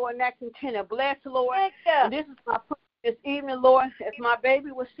thank you, Lord, and I continue to bless, Lord. And this is my prayer this evening, Lord, as my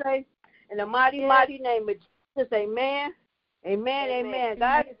baby would say, in the mighty, mighty name of Jesus, amen. Amen, amen.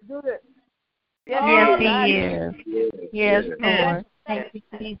 God is good. Yes, He is. Yes, Lord. Thank you,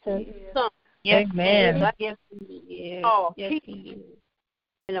 Jesus. Yes, amen. Yes, He is.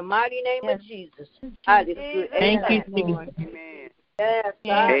 In the mighty name of Jesus. God is good. Thank you, Lord. Amen. Yes,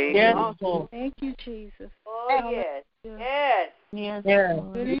 God. Yes. Awesome. Thank you, Jesus. Oh, yes. Yes. Yes.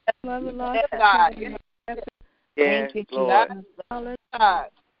 Good Mother Lord. Yes, God. Yes, Thank you, Lord. God.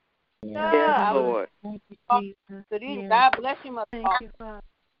 Yes, Lord. Thank you, Jesus. Good evening. God bless you, Mother. Thank you, Father.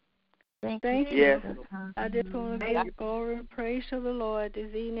 Thank you. Yes. I just want to give glory and praise to the Lord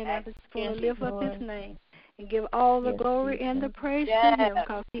this evening. I just want to lift up His name and give all the glory and the praise to Him,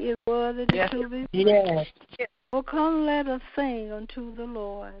 because He is worthy to be praised. Oh, come, let us sing unto the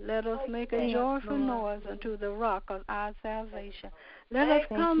Lord. Let us make a joyful noise unto the rock of our salvation. Let us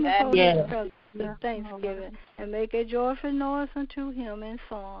come before His presence with thanksgiving and make a joyful noise unto Him in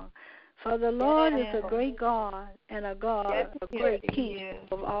song. For the Lord is a great God and a God, a great King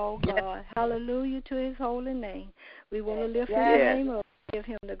of all God. Hallelujah to His holy name. We want to lift His name up, give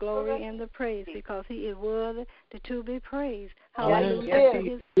Him the glory and the praise, because He is worthy to be praised. Hallelujah to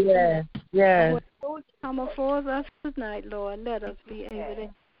His name. Yes. Come before us tonight, Lord. Let us be able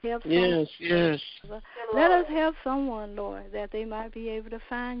to help someone. Let us help someone, Lord, that they might be able to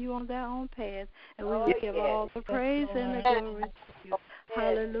find you on their own path. And we will give all the praise and the glory to you.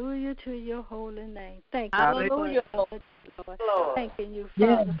 Hallelujah to your holy name. Thank you. Hallelujah. Lord. Thanking you,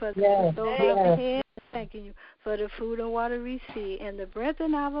 Father, for the those overhead. Thanking you for the food and water we see, and the breath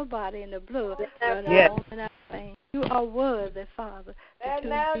in our body, and the blood running on in our veins. You are worthy, Father, to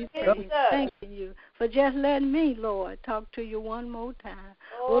be praised. Thanking you for just letting me, Lord, talk to you one more time.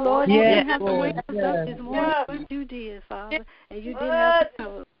 Oh, Lord, you didn't have to wake us up this morning, but you did, Father. And you didn't have to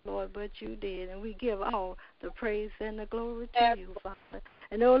cover us, Lord, but you did. And we give all the praise and the glory to you, Father.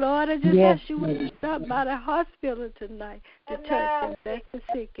 And, oh, Lord, I just ask you to stop by the hospital tonight to touch and bless the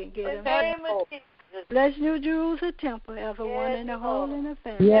sick and get them home. Bless New Jerusalem Temple, everyone in the whole in the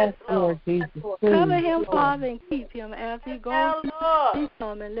family. Yes, Lord Jesus. Cover him, Father, and keep him as he goes to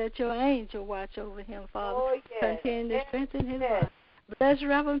come, and let your angel watch over him, Father. Continue to strengthen his body. Bless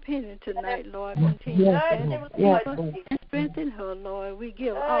Reverend Penny tonight, Lord. Continue to bless her and strengthen her, Lord. We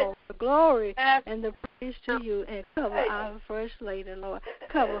give all the glory and the praise to you, and cover our First Lady, Lord.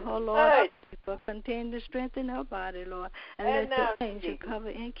 Cover her, Lord. Continue to strengthen her body, Lord, and let your angel cover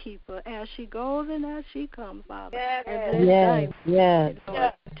and keep her as she goes and as she comes, Father. And bless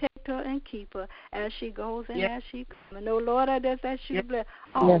Lord. Protect her and keep her as she goes and as she comes. And, oh, Lord, I just ask you to bless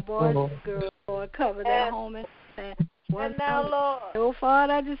all boys and girls, Lord. Cover their home and family. Lord. Oh,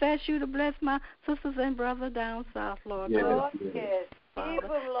 Father, I just ask you to bless my sisters and brothers down south, Lord. Father.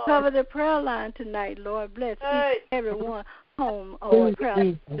 Cover the prayer line tonight, Lord. Bless each everyone home on prayer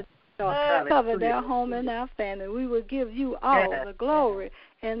line. Cover their home and our family. We will give you all the glory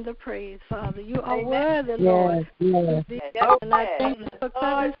and the praise, Father. You are worthy, Lord. And I thank you for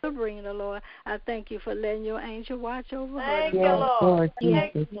covering Sabrina, Lord. I thank you for letting your angel watch over her. Thank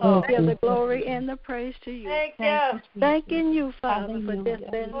you, Lord. Give the glory and the praise to you. Thanking you, Father, for just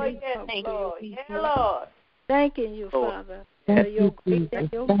letting me Lord. Thanking you, Father, for your grace and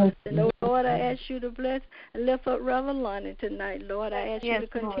your mercy. Oh, Lord, I ask you to bless and lift up Reverend Lonnie tonight, Lord. I ask you to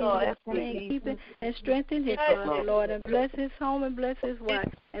continue to keep it and strengthen his body, Lord, and bless his home and bless his wife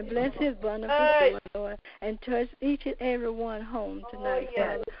and bless his wonderful Lord, and touch each and every one home tonight,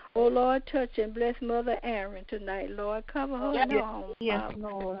 Father. Oh, Lord, touch and bless Mother Aaron tonight, Lord. Cover her in her home,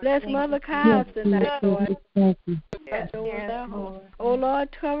 Father. Bless Mother Kyle tonight, Lord. Oh, Lord,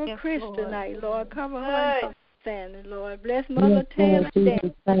 cover Chris tonight, Lord. Cover her and her family, Lord. Bless Mother Taylor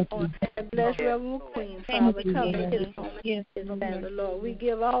and bless Reverend McQueen, Father. Cover his home and his family, Lord. We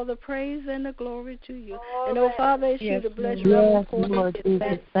give all the praise and the glory to you. And, oh, Father, it's you to bless Reverend Court and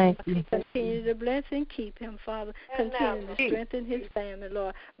his family. Continue to bless and keep him, Father. Continue to strengthen his family,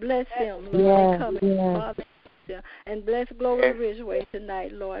 Lord. Bless them, Lord. Cover him, Father. And bless Glory Ridgeway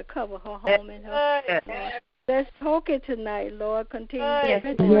tonight, Lord. Cover her home and her family. Bless Toki tonight, Lord. Continue to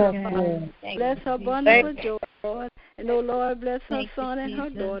strengthen her, Father. Bless her abundant joy, Lord. And, oh, Lord, bless her son and her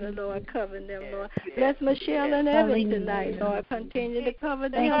daughter, Lord. Cover them, Lord. Bless Michelle and Evan tonight, Lord. Continue to cover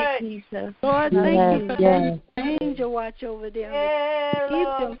them. Lord, thank you for letting the angel watch over them. Keep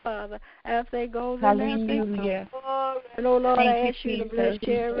them, Father, as they go and as they come. And, oh, Lord, I ask you to bless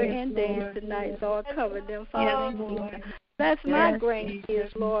Sherry and Dan tonight, Lord. Cover them, Father. Bless my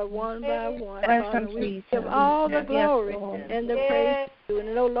grandkids, Lord, one by one. Father, we give all the glory and the praise to you.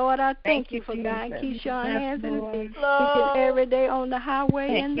 And, oh, Lord, I thank you for God and Keyshawn hands and feet every day on the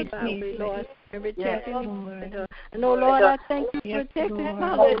highway and the byway, Lord. And protecting her. And, oh, Lord, I thank you for protecting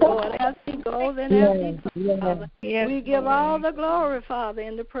Holly, Lord, as he goes and as he comes, Father. We give all the glory, Father,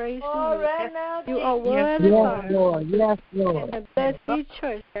 and the praise to you. You are worthy, Father. Yes, Lord. And bless each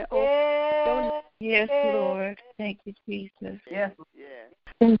church that Yes, Lord. Thank you, Jesus. Yes.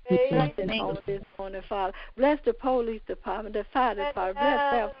 Thank you this morning, Father. Bless the police department, the fire department.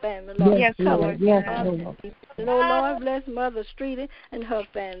 Bless their family, Lord. Yes, Lord. Yes, Lord. And, oh, Lord, bless Mother Streeter and her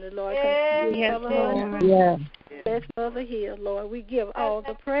family, Lord. Yes, Lord. Yes. Bless Mother Hill, Lord. We give all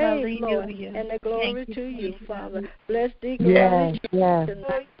the praise, Lord, and the glory to you, Father. Bless Deacon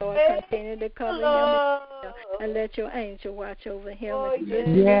tonight, Lord. Continue to cover him and let your angel watch over him.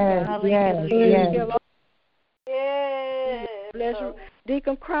 Bless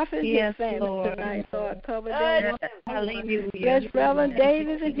Deacon Crawford and his family tonight, Lord. Cover them. Bless Reverend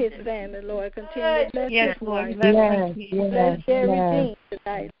Davis and his family, Lord. Continue to bless his wife. Bless Jerry Dean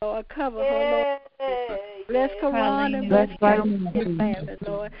tonight, Lord. Cover her, Lord. Bless Karan and bless his family,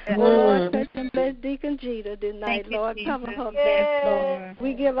 Lord. Oh, Lord, touch and bless Deacon Jeter tonight, Lord. Cover her best, Lord.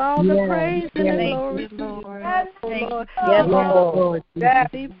 We give all the praise and the glory to you, Lord. Yes, Lord.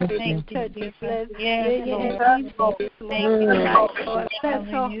 Touch and bless Lillian and people this morning, Lord. Bless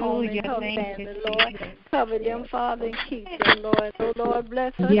her home and her family, Lord. Cover them, Father, and keep them, Lord. Oh, Lord,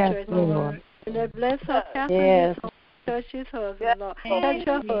 bless her church, Lord. And bless her Catholic home. Touch his husband, Lord. Touch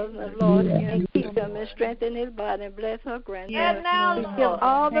her husband, Lord, and keep them and strengthen his body and bless her granddaughter. We give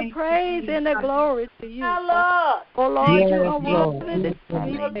all the praise and the glory to you. Oh, Lord, you are worthy to be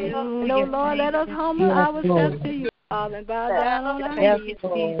praised. And, oh, Lord, let us humble ourselves to you. Father, and bow down on our knees.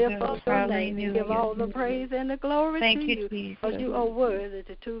 Lift up your name and give all the praise and the glory to you. Because you are worthy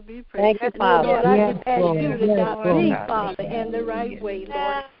to be praised. Thank you, Father. Lord, I just ask Lord. you to guide me, Father, in the right way,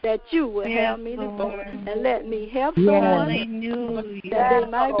 Lord, that you will help me to go and let me help someone that they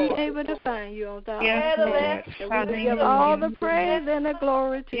might be able to find you on top. And we give all the praise and the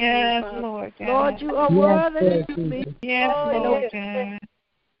glory to you, Father. Lord, you are worthy to be praised.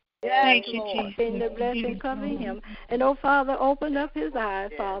 Thank you, Jesus. And the blessing covering him. And, oh, Father, open up his eyes,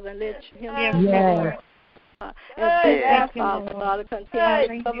 Father, and let him and bless our Father, continue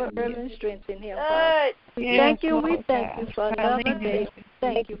to cover early and strengthen him, Father. We thank you for another day.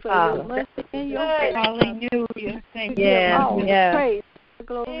 Thank you for your mercy and your grace. Hallelujah. Thank you. All the praise.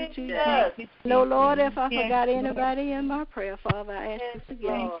 Glory to you. No, Lord, if I forgot anybody in my prayer, Father, I ask you to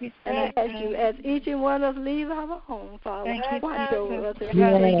forgive me. And I ask you, as each and one of us leave our home, Father, watch over us.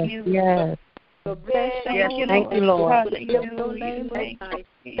 Yes. Thank you, Lord.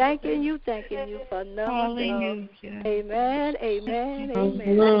 Thanking you for another day. Amen, amen,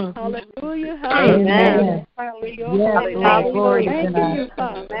 amen. Hallelujah, hallelujah. Glory to God. Thank you,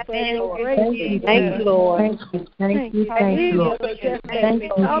 Father, for your grace. Thank you, Lord. Thank you, Lord. Thank you, Lord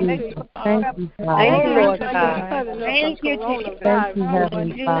God. Thank you,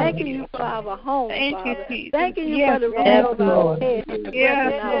 Heavenly Father. Thanking you for our home, Father. Thanking you for the roof over our head and the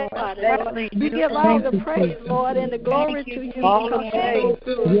breath in our body, Lord. We give all the praise, Lord, and the glory to you. All the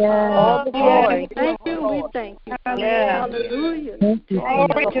glory. Thank you. We thank you. Hallelujah.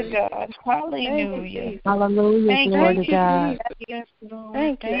 Glory to God. Hallelujah. Hallelujah. Glory to God.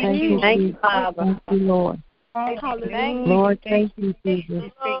 Thank you. Thank you, Father. Thank you, Lord. Hallelujah. Lord, thank you,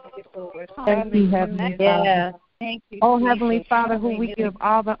 Jesus. Thank you, Heavenly Father. Thank you. Oh, Heavenly Father, who we give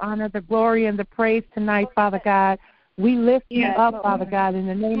all the honor, the glory, and the praise tonight, Father God. We lift you up, Father God, in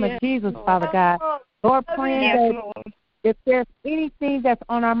the name of Jesus, Father God. Lord, praying that if there's anything that's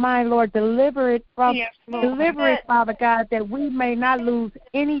on our mind, Lord, deliver it, Father God, that we may not lose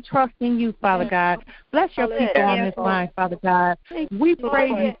any trust in you, Father God. Bless your people on this line, Father God. We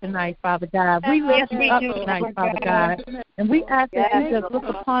praise you tonight, Father God. We lift you up tonight, Father God. And we ask that you just look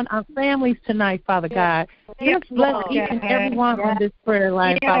upon our families tonight, Father God. Just bless each and every one on this prayer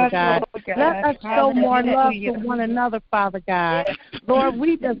line, Father God. Let us show more love to one another, Father God. Lord,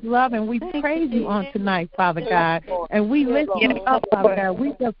 we just love and we praise you on tonight, Father God. And we lift you up, Father God.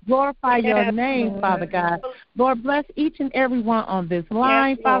 We just glorify your name, Father God. Lord, bless each and every one on this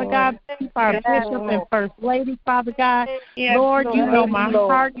line, Father God. Keep our bishop and first lady, Father God. Lord, you know my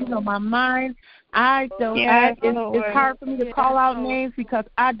heart, you know my mind. It's hard for me to call out names because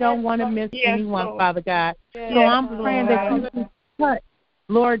I don't want to miss anyone, Father God. So I'm praying that you can touch,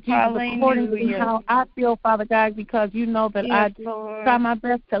 Lord Jesus, according to how I feel, Father God, because you know that I try my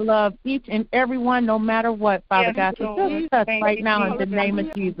best to love each and every one no matter what, Father God. So just touch right now in the name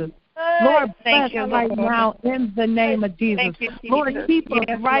of Jesus. Lord, bless right now in the name of Jesus. Lord, keep us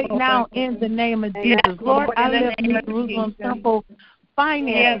right now in the name of Jesus. Lord, I lift New Jerusalem Temple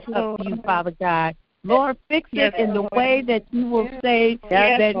finances up to you, Father God. Lord, fix it in the way that you will say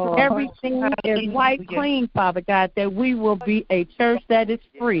that everything is white clean, Father God, that we will be a church that is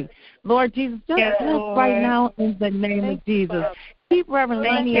free. Lord Jesus, just bless right now in the name of Jesus. Keep Reverend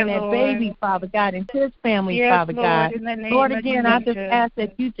Lenny and that baby, Father God, and his family, Father God. Lord, again, I just ask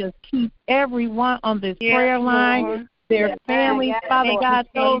that you just keep everyone on this prayer line, their families, Father God,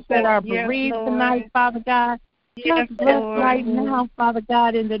 those that are bereaved tonight, Father God. Just bless right now, Father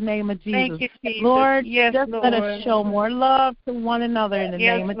God, in the name of Jesus. Lord, just let us show more love to one another in the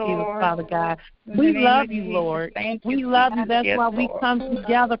name of Jesus, Father God. We love you, Lord. We love you. That's why we come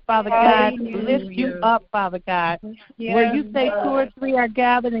together, Father God, to lift you up, Father God. Where you say 2 or 3 are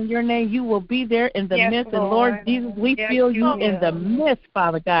gathered in your name, you will be there in the midst. And Lord Jesus, we feel you in the midst,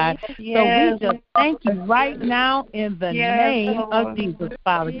 Father God. So we just thank you right now in the name of Jesus,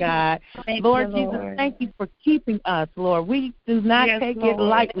 Father God. Lord Jesus, thank you for keeping us, Lord. We do not take it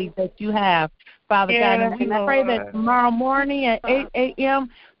lightly that you have, Father God. And we pray that tomorrow morning at 8 a.m.,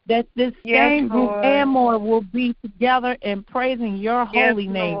 that this same group and more will be together in praising your holy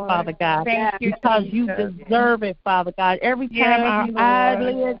name, Father God, because you deserve it, Father God. Every time our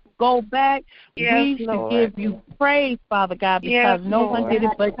eyelids go back, we should give you praise, Father God, because no one did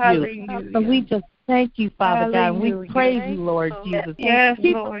it but you. So we just thank you, Father God, and we praise you, Lord Jesus.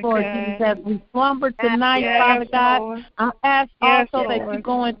 Keep us, Lord Jesus, as we slumber tonight, Father God. I ask also that you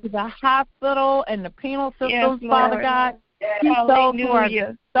go into the hospital and the penal systems, Father God. those who are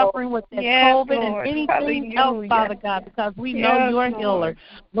suffering with that COVID and anything else, Father God, because we know you're a healer.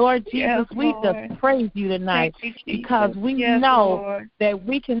 Lord Jesus, we just praise you tonight because we know that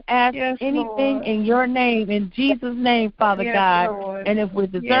we can ask anything in your name, in Jesus' name, Father God. And if we're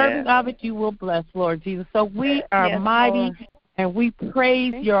deserving of it, you will bless, Lord Jesus. So we are mighty. And we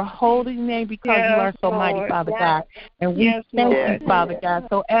praise your holy name because you are so mighty, Father God. And we thank you, Father God.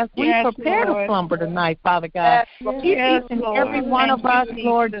 So as we prepare to slumber tonight, Father God, each and every one of us,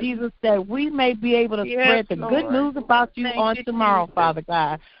 Lord Jesus, that we may be able to spread the good news about you on tomorrow, Father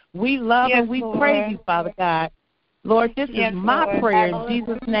God. We love and we praise you, Father God. Lord, this is my prayer in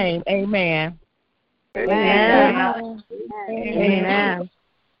Jesus' name. Amen. Amen. Amen.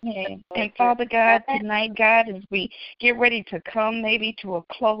 And Father God, tonight, God, as we get ready to come maybe to a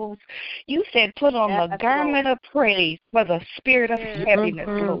close, you said put on the garment of praise for the spirit of heaviness,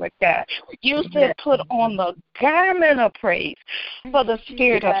 Lord God. You said put on the garment of praise for the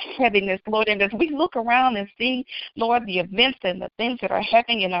spirit of heaviness, Lord. And as we look around and see, Lord, the events and the things that are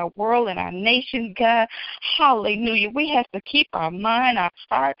happening in our world and our nation, God, hallelujah, we have to keep our mind, our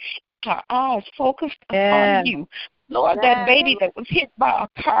heart, our eyes focused on you. Lord, that baby that was hit by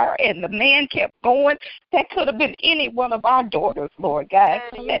a car and the man kept going, that could have been any one of our daughters, Lord God.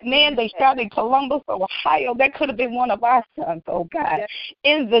 That man they shot in Columbus, Ohio, that could have been one of our sons, oh God.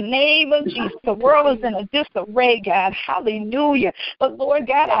 In the name of Jesus, the world is in a disarray, God. Hallelujah. But, Lord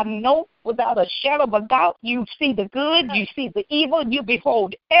God, I know without a shadow of a doubt, you see the good, you see the evil, you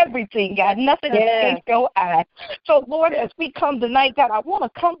behold everything, God. Nothing escapes your eye. So, Lord, as we come tonight, God, I want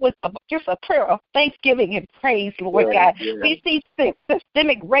to come with just a prayer of thanksgiving and praise, Lord God. We see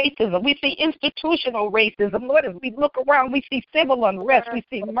systemic racism. We see institutional racism. Lord, as we look around, we see civil unrest. We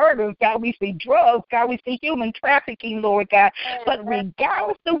see murders, God. We see drugs, God. We see human trafficking, Lord God. But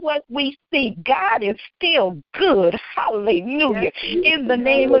regardless of what we see, God is still good. Hallelujah. In the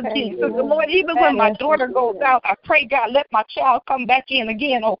name of Jesus. Lord, even when my daughter goes out, I pray, God, let my child come back in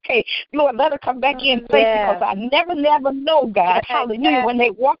again, okay? Lord, let her come back in safe because I never know, God, hallelujah, when they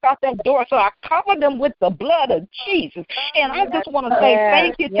walk out that door. So I cover them with the blood of Jesus. And I just want to say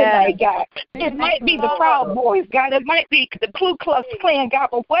thank you tonight, God. It might be the Proud Boys, God. It might be the Ku Klux Klan, God.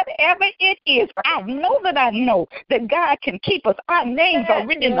 But whatever it is, I know that God can keep us. Our names are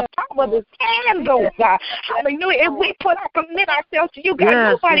written in the palm of his hands, oh God. Hallelujah. If we commit ourselves to you,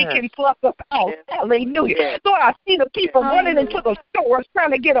 God, nobody can pluck us out. Hallelujah. Lord, I see the people running into the stores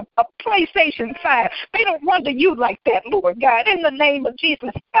trying to get a PlayStation 5. They don't run to you like that, Lord God. In the name of Jesus,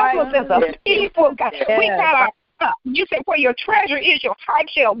 help us as a people, God. We got our you said where your treasure is, your heart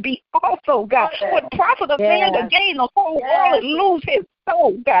shall be also, God. What profit of man to gain the whole world and lose his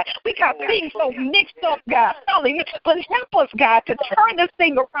soul, God. We got things so mixed up, God. Hallelujah. But help us, God, to turn this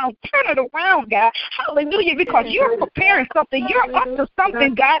thing around. Turn it around, God. Hallelujah. Because you're preparing something. You're up to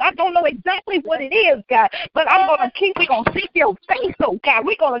something, God. I don't know exactly what it is, God. But we're going to seek your face, oh God.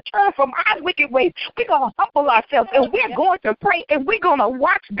 We're going to turn from our wicked ways. We're going to humble ourselves. And we're going to pray. And we're going to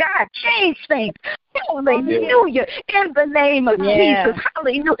watch God change things. Hallelujah. In the name of Jesus.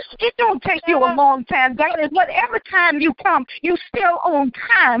 Hallelujah. It don't take you a long time, God. And whatever time you come, you still on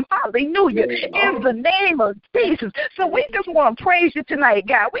time. Hallelujah. In the name of Jesus. So we just want to praise you tonight,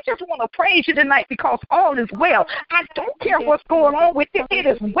 God. We just want to praise you tonight because all is well. I don't care what's going on with you. It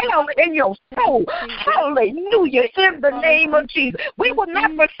is well in your soul. Hallelujah. In the name of Jesus. We will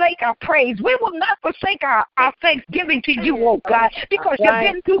not forsake our praise. We will not forsake our thanksgiving to you, oh God, because you've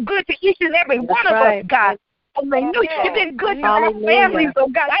been too good to each and every one of us, God. Hallelujah. You've been good to our families, oh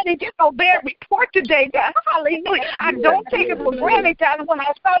God. I didn't get no bad report today, God. Hallelujah. I don't take it for granted, God. When I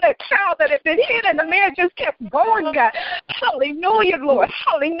saw that child that had been hit and the man just kept going, God. Hallelujah, Lord.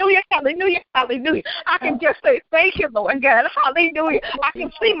 Hallelujah, hallelujah, hallelujah. I can just say thank you, Lord God. Hallelujah. I can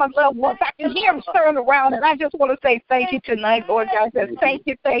see my loved ones. I can hear them stirring around, and I just want to say thank you tonight, Lord God. Thank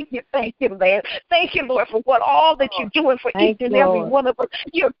you, Lord. Thank you, Lord, for what all that you're doing for each and every one of us.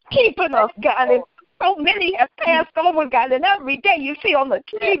 You're keeping us, God. And so many have passed over, God, and every day you see on the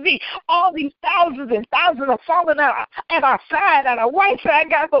TV all these thousands and thousands are falling at our side, at our right side,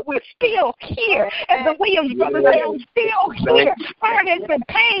 God, but we're still here. As the Williams brothers say, I'm still here. Hurt and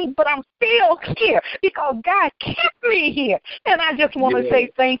pain, but I'm still here because God kept me here. And I just want to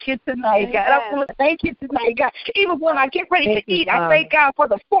say thank you tonight, God. I want to thank you tonight, God. Even when I get ready to eat, I thank God for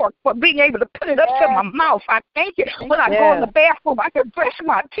the fork, for being able to put it up to my mouth. I thank you. When I go in the bathroom, I can brush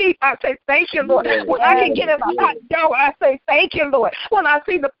my teeth. I say thank you, Lord. When I can get in a hot shower, I say, thank you, Lord. When I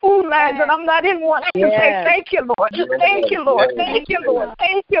see the food lines and I'm not in one, I can say, thank you, Lord. Thank you, Lord. Thank you, Lord.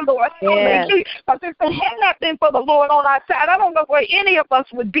 Thank you, Lord. Because if it had not been for the Lord on our side, I don't know where any of us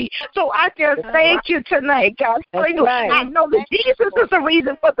would be. So I just thank you tonight, God. I know that Jesus is the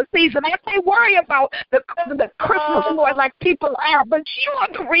reason for the season. I can't worry about the Christmas, Lord, like people are, but you are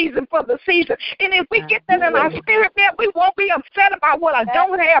the reason for the season. And if we get that in our spirit, man, we won't be upset about what I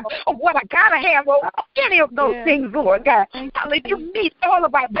don't have or what I gotta have or any of those things, Lord God. Hallelujah. You meet all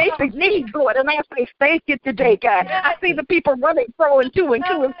of our basic needs, Lord. And I say thank you today, God. I see the people running to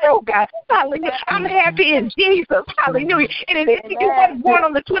and fro, God. Hallelujah. I'm happy in Jesus. Hallelujah. And if you wasn't born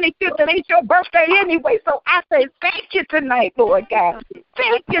on the 25th, it ain't your birthday anyway. So I say thank you tonight, Lord God.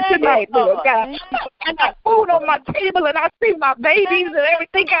 Thank you tonight, Lord God. I got food on my table and I see my babies and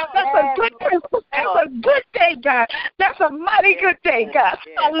everything, God. That's a good Christmas. That's a good day, God. That's a mighty good day, God.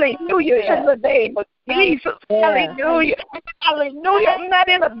 Hallelujah. In the name of Jesus. Hallelujah. Hallelujah. I'm not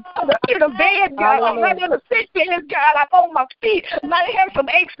in a bed, God. I'm not in a sick bed, God. I'm on my feet. I might have some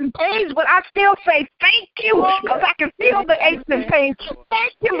aches and pains, but I still say thank you because I can feel the aches and pains.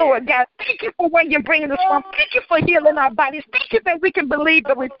 Thank you, Lord God. Thank you for where you're bringing us from. Thank you for healing our bodies. Thank you that we can believe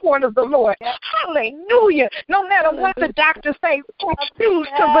the report of the Lord. Hallelujah. No matter what the doctors say, choose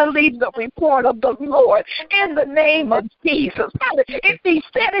to believe the report of the Lord in the name of Jesus. If he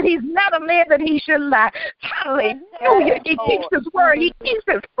said it, he's not a man that he should lie. Hallelujah. He keeps his word. He keeps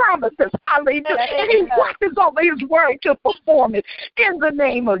his promises. Hallelujah. And he watches over his word to perform it in the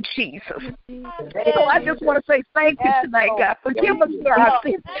name of Jesus. So I just want to say thank you tonight, God. Forgive us for our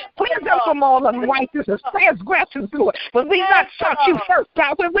sins. Cleanse us from all unrighteousness, transgressions, Lord. When we not sought you first,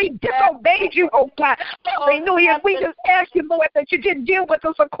 God. When we disobeyed you, oh God. Hallelujah. We just ask you, Lord, that you didn't deal with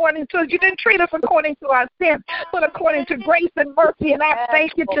us according to, you didn't treat us according to our sins, but according to grace and mercy. And I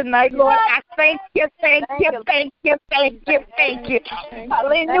thank you tonight, Lord. I thank you, thank you, thank you, thank you, thank you.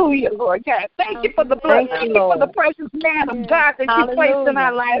 Hallelujah, Lord God. Thank you for the blood. Thank you for the precious man of God that you placed in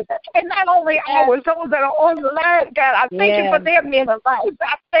our lives. And not only ours, those that are on the line, God, I thank you for their men of lives.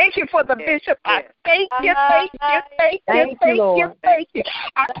 I thank you for the bishop. I thank you, thank you, thank you, thank you, thank you.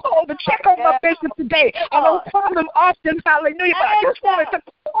 I called to check on my bishop today. I don't call him often, hallelujah, but I just wanted to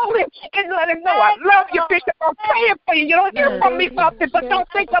call him and let him know I love you, Bishop. I'm praying for you. You don't hear from me often, but don't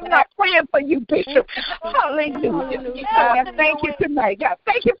think I'm not praying for you, Bishop. Hallelujah. God, thank you tonight, God.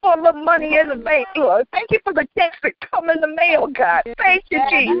 Thank you for the money in the bank, Lord. Thank you for the checks that come in the mail, God. Thank you,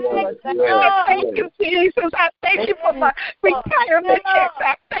 Jesus. Thank you, Jesus. I thank you for my retirement checks.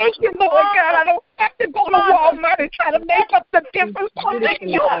 I thank you, Lord God. I don't have to go to Walmart and try to make up the difference. You make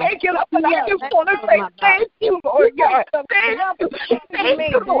it up, and I just want to say thank you, Lord God.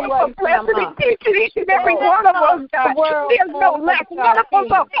 Thank you, Lord, for blessing and teaching each and every one of us, God. There's no lack. None of us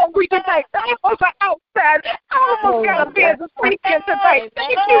are hungry tonight. None of us are outside. All of us got a bed to sleep in tonight.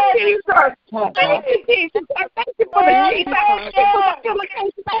 Thank you, Jesus. Thank you, Jesus. I thank you for the Jesus. I thank you for the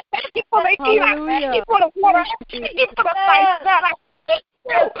purification. I thank you for the heat. I thank you for the water. I thank you for the lifestyle. I thank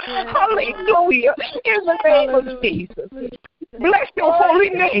you. Hallelujah. In the name of Jesus. Bless your holy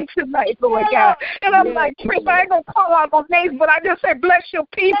name tonight, Lord God. And I'm like, Chris, I ain't going to call out no names, but I just say, bless your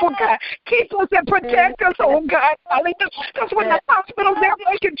people, God. Keep us and protect us, oh God. Because when the hospitals, they're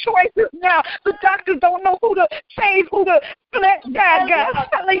making choices now, the doctors don't know who to save, who to bless, God.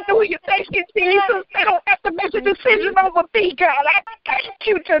 Hallelujah. Thank you, Jesus. They don't have to make a decision over me, God. I thank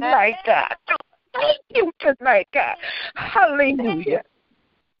you tonight, God. Thank you tonight, God. Hallelujah.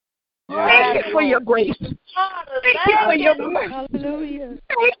 Thank you for your grace. Thank you for your mercy.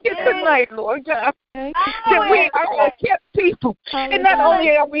 Thank you tonight, Lord God, that we are a kept people. And not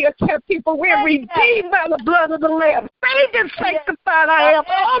only are we a kept people, we're redeemed by the blood of the Lamb. Saved and sanctified I am.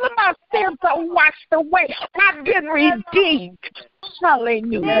 All of my sins are washed away. I've been redeemed.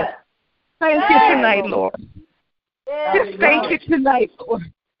 Hallelujah. Thank you tonight, Lord. Just thank you tonight, Lord.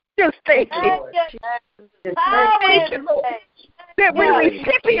 Just thank you. Thank you, Lord. That we're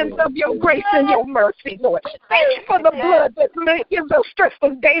recipients of your grace and your mercy, Lord. Thank you for the blood that gives us strength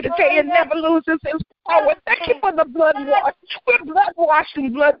from day to day and never loses its power. Thank you for the blood wash. We're blood washed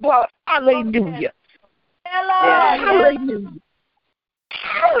and blood bought. Hallelujah. Hallelujah.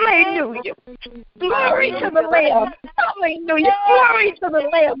 Hallelujah. Glory to the Lamb. Hallelujah. Glory to the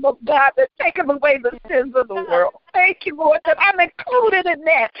Lamb of God that taketh away the sins of the world. Thank you, Lord, that I'm included in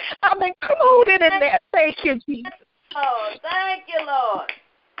that. I'm included in that. Thank you, Jesus. Oh, thank you, Lord.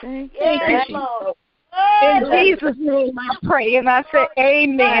 Thank you, Jesus. In Jesus' name I pray, and I say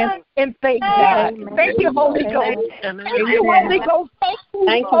amen and thank God. Thank you, Holy Ghost. Thank you, Holy Ghost. Thank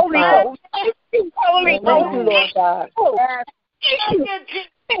you, Holy Ghost. Thank you, Holy Ghost. Thank you, Lord God.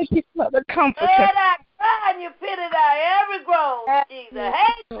 Thank you for the comforter. Let I cry and you pit it out every groan, Jesus.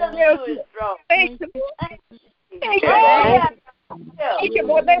 Hate the Jewish throne. Thank you. Thank you. Thank you,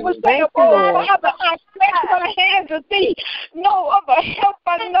 Lord. They were saying, oh, Father, I stretch my hands to thee. No other help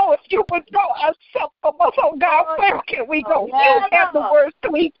I know if you withdraw ourselves from us, oh God. Where can we go? You have the words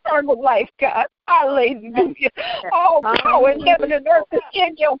to eternal life, God. Hallelujah. All power in heaven and earth is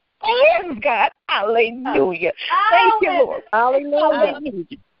in your hands, God. Hallelujah. Thank you, Lord. Hallelujah.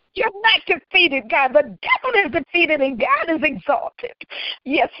 You're not defeated, God. The devil is defeated and God is exalted.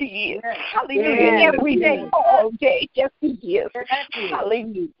 Yes, he is. Hallelujah. Yes. Every day, all day. Yes, he is.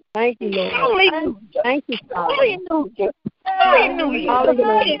 Hallelujah. Thank you, Lord. Hallelujah. Thank you, Father. Hallelujah. Hallelujah.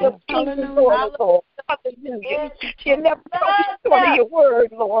 Hallelujah. Hallelujah. You never told us short of your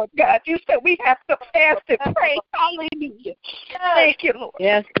word, Lord God. You said we have to fast and pray. Hallelujah. Thank you, Lord.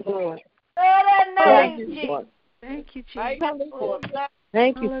 Yes, Lord. Thank you, Lord. Thank you, Jesus.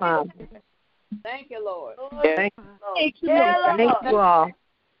 Thank you, Father. Thank you, Lord. Thank you. Thank you, Lord. Thank you all.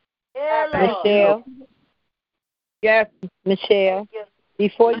 Michelle. Yes, Michelle.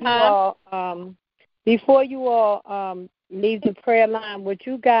 Before you all leave the prayer line, would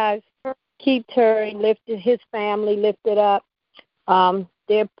you guys keep Terry his family lifted up?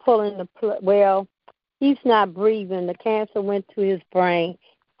 They're pulling he's not breathing. The cancer went to his brain,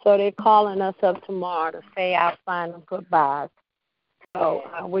 so they're calling us up tomorrow to say our final goodbyes. So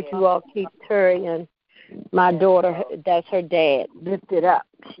would you all keep Terry and my daughter, that's her dad, lifted up?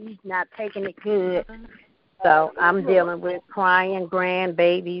 She's not taking it good. So I'm dealing with crying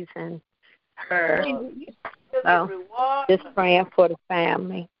grandbabies and her. So just praying for the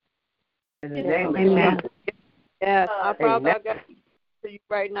family. Amen. Yes, I probably got to you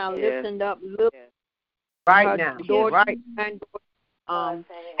right now, lifting up right now. Right.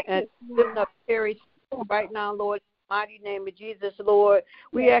 And lifting up Terry right now, Lord, in the mighty name of Jesus, Lord.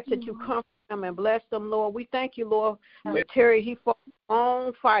 We ask that you comfort them and bless them, Lord. We thank you, Lord, for Terry. He fought his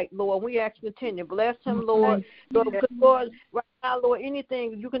own fight, Lord. We ask you to continue. Bless him, Lord. Lord, right now, Lord,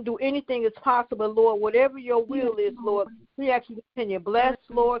 you can do anything is possible, Lord. Whatever your will is, Lord, we ask you to continue. Bless,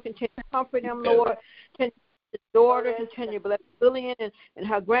 Lord. Continue to comfort him, Lord. Continue his daughter, continue to bless Lillian and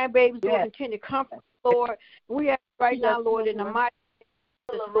her grandbabies, Lord. Continue to comfort, Lord. We ask right now, Lord, in the mighty name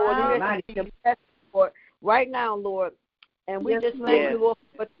of Jesus, Lord, we ask you to bless, Lord, right now, Lord. And we just thank you, Lord,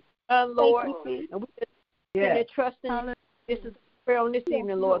 for done, Lord. And we just continue trusting you. This is prayer on this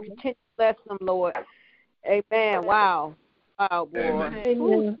evening, Lord. Continue to bless them, Lord. Amen. Wow. Wow,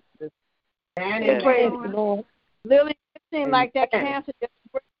 boy. Amen. Praise the Lord. Lily, it seemed like that cancer just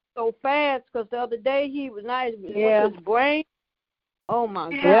spread so fast because the other day he was nice with his brain. Oh,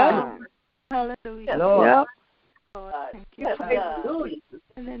 my God. Hallelujah. Lord.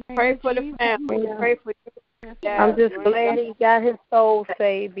 Pray for the family. Pray for you. I'm just glad he got his soul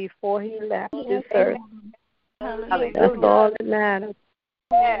saved before he left this earth. That's all that matters.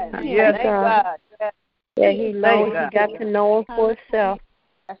 Yes, God. Yeah, he got to know him for himself.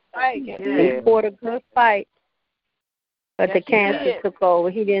 That's right. He fought a good fight. But the cancer took over.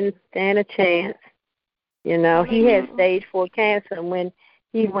 He didn't stand a chance. You know, he had stage 4 cancer, and when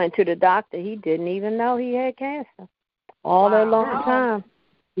he went to the doctor, he didn't even know he had cancer. All that long time.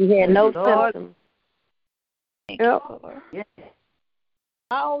 He had no symptoms. Yep.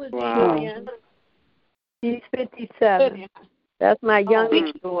 How old is he again? He's 57. That's my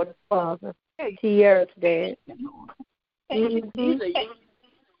youngest daughter's father. Tierra's dad.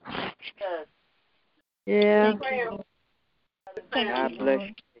 Yeah. God bless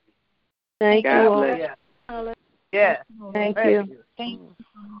you. Thank you. Yeah. Thank you.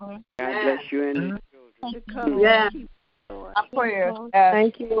 God bless you and the children. Yeah. I pray.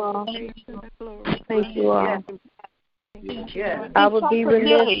 Thank you all. Thank you all. I would be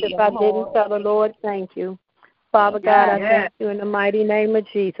remiss if I didn't tell the Lord thank you. Father God, I thank you in the mighty name of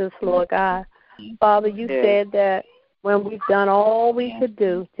Jesus, Lord God. Father, you said that when we've done all we could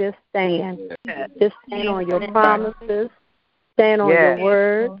do, just stand. Just stand on your promises. Stand on your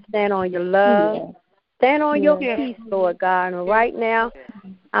word. Stand on your love. Stand on your peace, Lord God. And right now,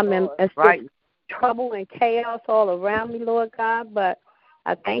 I'm in trouble and chaos all around me, Lord God. But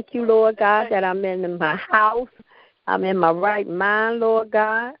I thank you, Lord God, that I'm in my house. I'm in my right mind, Lord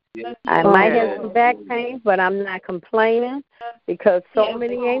God. I might have some back pain, but I'm not complaining because so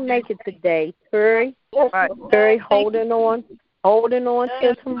many ain't make it today. Terry, holding on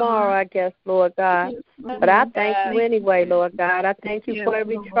till tomorrow, I guess, Lord God. But I thank you anyway, Lord God. I thank you for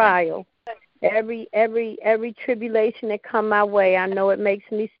every trial, every tribulation that come my way. I know it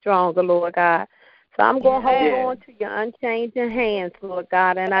makes me stronger, Lord God. So I'm going to hold on to your unchanging hands, Lord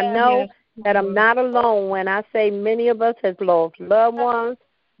God. And I know that I'm not alone when I say many of us have lost loved ones.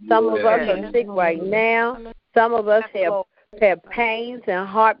 Some of us are sick right now. Some of us have pains and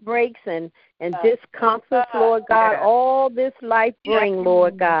heartbreaks and discomforts, Lord God. All this life brings,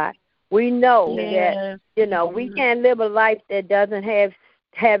 Lord God. We know that, we can't live a life that doesn't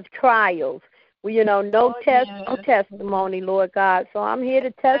have trials. No test, no testimony, Lord God. So I'm here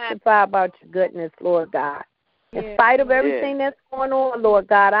to testify about your goodness, Lord God. In spite of everything that's going on, Lord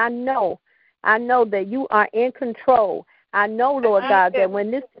God, I know that you are in control. I know, Lord God, that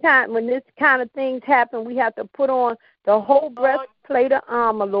when this kind of things happen, we have to put on the whole breastplate of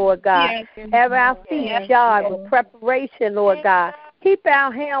armor, Lord God. Have our feet shod with preparation, Lord God. Keep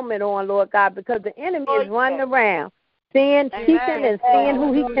our helmet on, Lord God, because the enemy is running around, seeing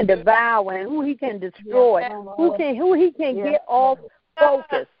who he can devour and who he can destroy, who he can get off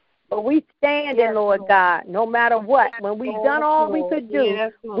focus. But we stand in, Lord God, no matter what. When we've done all we could do,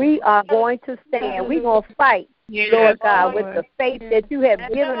 we are going to stand. We're going to fight, Lord God, with the faith that you have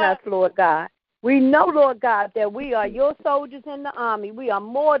given us, Lord God. We know, Lord God, that we are your soldiers in the army. We are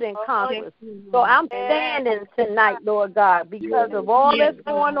more than conquerors. So I'm standing tonight, Lord God, because of all that's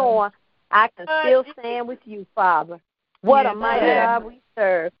going on. I can still stand with you, Father. What a mighty God we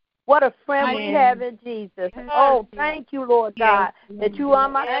serve. What a friend we have in Jesus. Oh, thank you, Lord God, that you are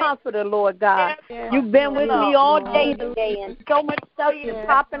my comforter, Lord God. You've been with me all day today, and so much stuff is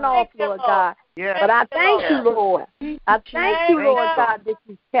popping off, Lord God. But I thank you, Lord. I thank you, Lord God, that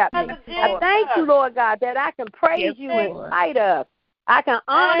you kept me. I thank you, Lord God, that I can praise you in spite of. I can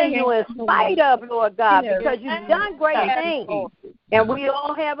honor you in spite of, Lord God, because you've done great things. And we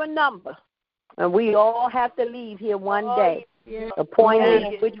all have a number. And we all have to leave here one day. The point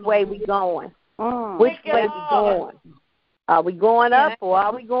is, which way we going? Which way we going? Are we going up or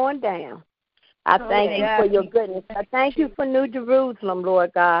are we going down? I thank you for your goodness. I thank you for New Jerusalem,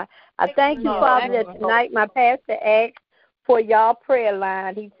 Lord God. I thank you, Father, that tonight my pastor asked for y'all prayer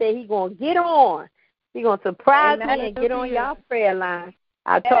line. He said he's going to get on. He's going to surprise me and get on y'all prayer line.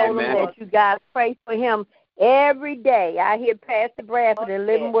 I told him that you guys pray for him every day. I hear Pastor Bradford in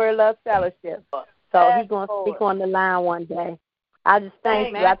Living Word Love Fellowship. So he's going to speak on the line one day. I just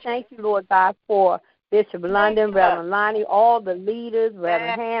thank you. I thank you, Lord God, for Bishop London, Reverend Lonnie, all the leaders,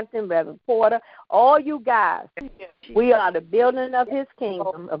 Reverend Hampton, Reverend Porter, all you guys. We are the building of his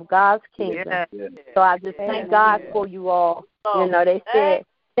kingdom, of God's kingdom. So I just thank God for you all. They said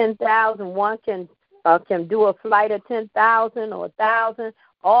 10,000, one can do a flight of 10,000 or 1,000.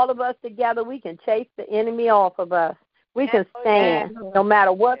 All of us together, we can chase the enemy off of us. We can stand no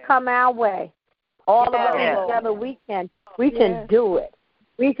matter what come our way. All of us together, we can do it.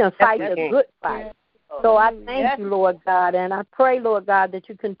 We can fight the good fight. So I thank you, Lord God, and I pray, Lord God, that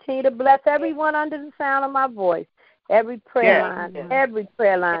you continue to bless everyone under the sound of my voice, every prayer line,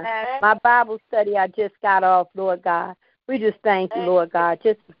 My Bible study I just got off, Lord God. We just thank you, Lord God,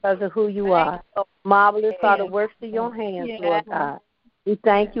 just because of who you are. Marvelous are the works of your hands, Lord God. We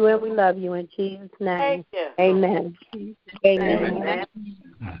thank you and we love you in Jesus' name. Amen. Amen.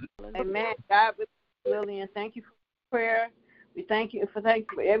 Amen. God bless you, Lillian. Thank you for prayer. We thank you for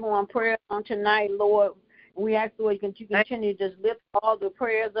everyone prayer on tonight, Lord. We ask, Lord, you continue to just lift all the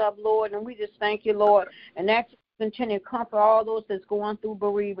prayers up, Lord, and we just thank you, Lord, and ask you to continue to comfort all those that's going through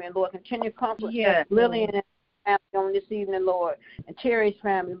bereavement, Lord. Continue to comfort Lillian and family on this evening, Lord, and Terry's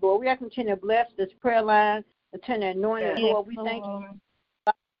family, Lord. We ask you to continue to bless this prayer line, continue to anoint it, Lord. We thank you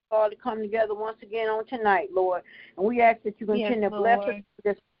all to come together once again on tonight, Lord, and we ask that you continue to bless us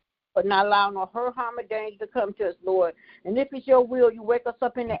this, but not allow no hurt, harm, or danger to come to us, Lord. And if it's your will, you wake us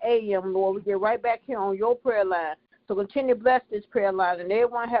up in the a.m., Lord. We get right back here on your prayer line. So continue to bless this prayer line, and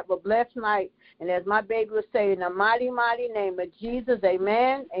everyone have a blessed night. And as my baby would say, in the mighty, mighty name of Jesus,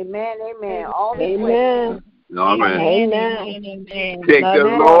 amen, amen, amen. All amen. All right. Amen. Take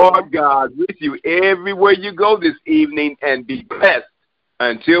the Lord God with you everywhere you go this evening and be blessed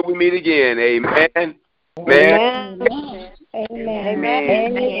until we meet again. Amen. Amen. Amen. Amen.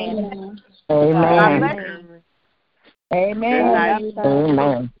 Amen. Amen.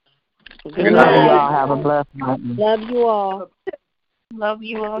 Amen. Good night. Y'all have a blessed night. Love you all. Love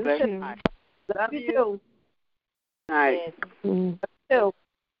you all too. Love you too. Night. Love you.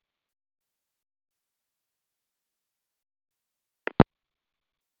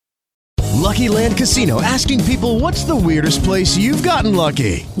 Lucky Land Casino, asking people, what's the weirdest place you've gotten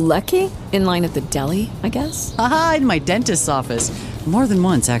lucky? Lucky? In line at the deli, I guess? Aha, in my dentist's office. More than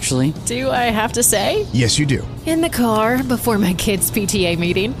once, actually. Do I have to say? Yes, you do. In the car before my kids' PTA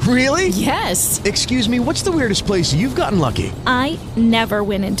meeting. Really? Yes. Excuse me, what's the weirdest place you've gotten lucky? I never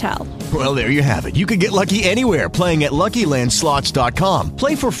win and tell. Well, there you have it. You can get lucky anywhere, playing at LuckyLandSlots.com.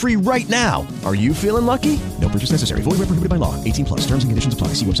 Play for free right now. Are you feeling lucky? No purchase necessary. Void where prohibited by law. 18+. Terms and conditions apply.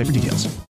 See website for details.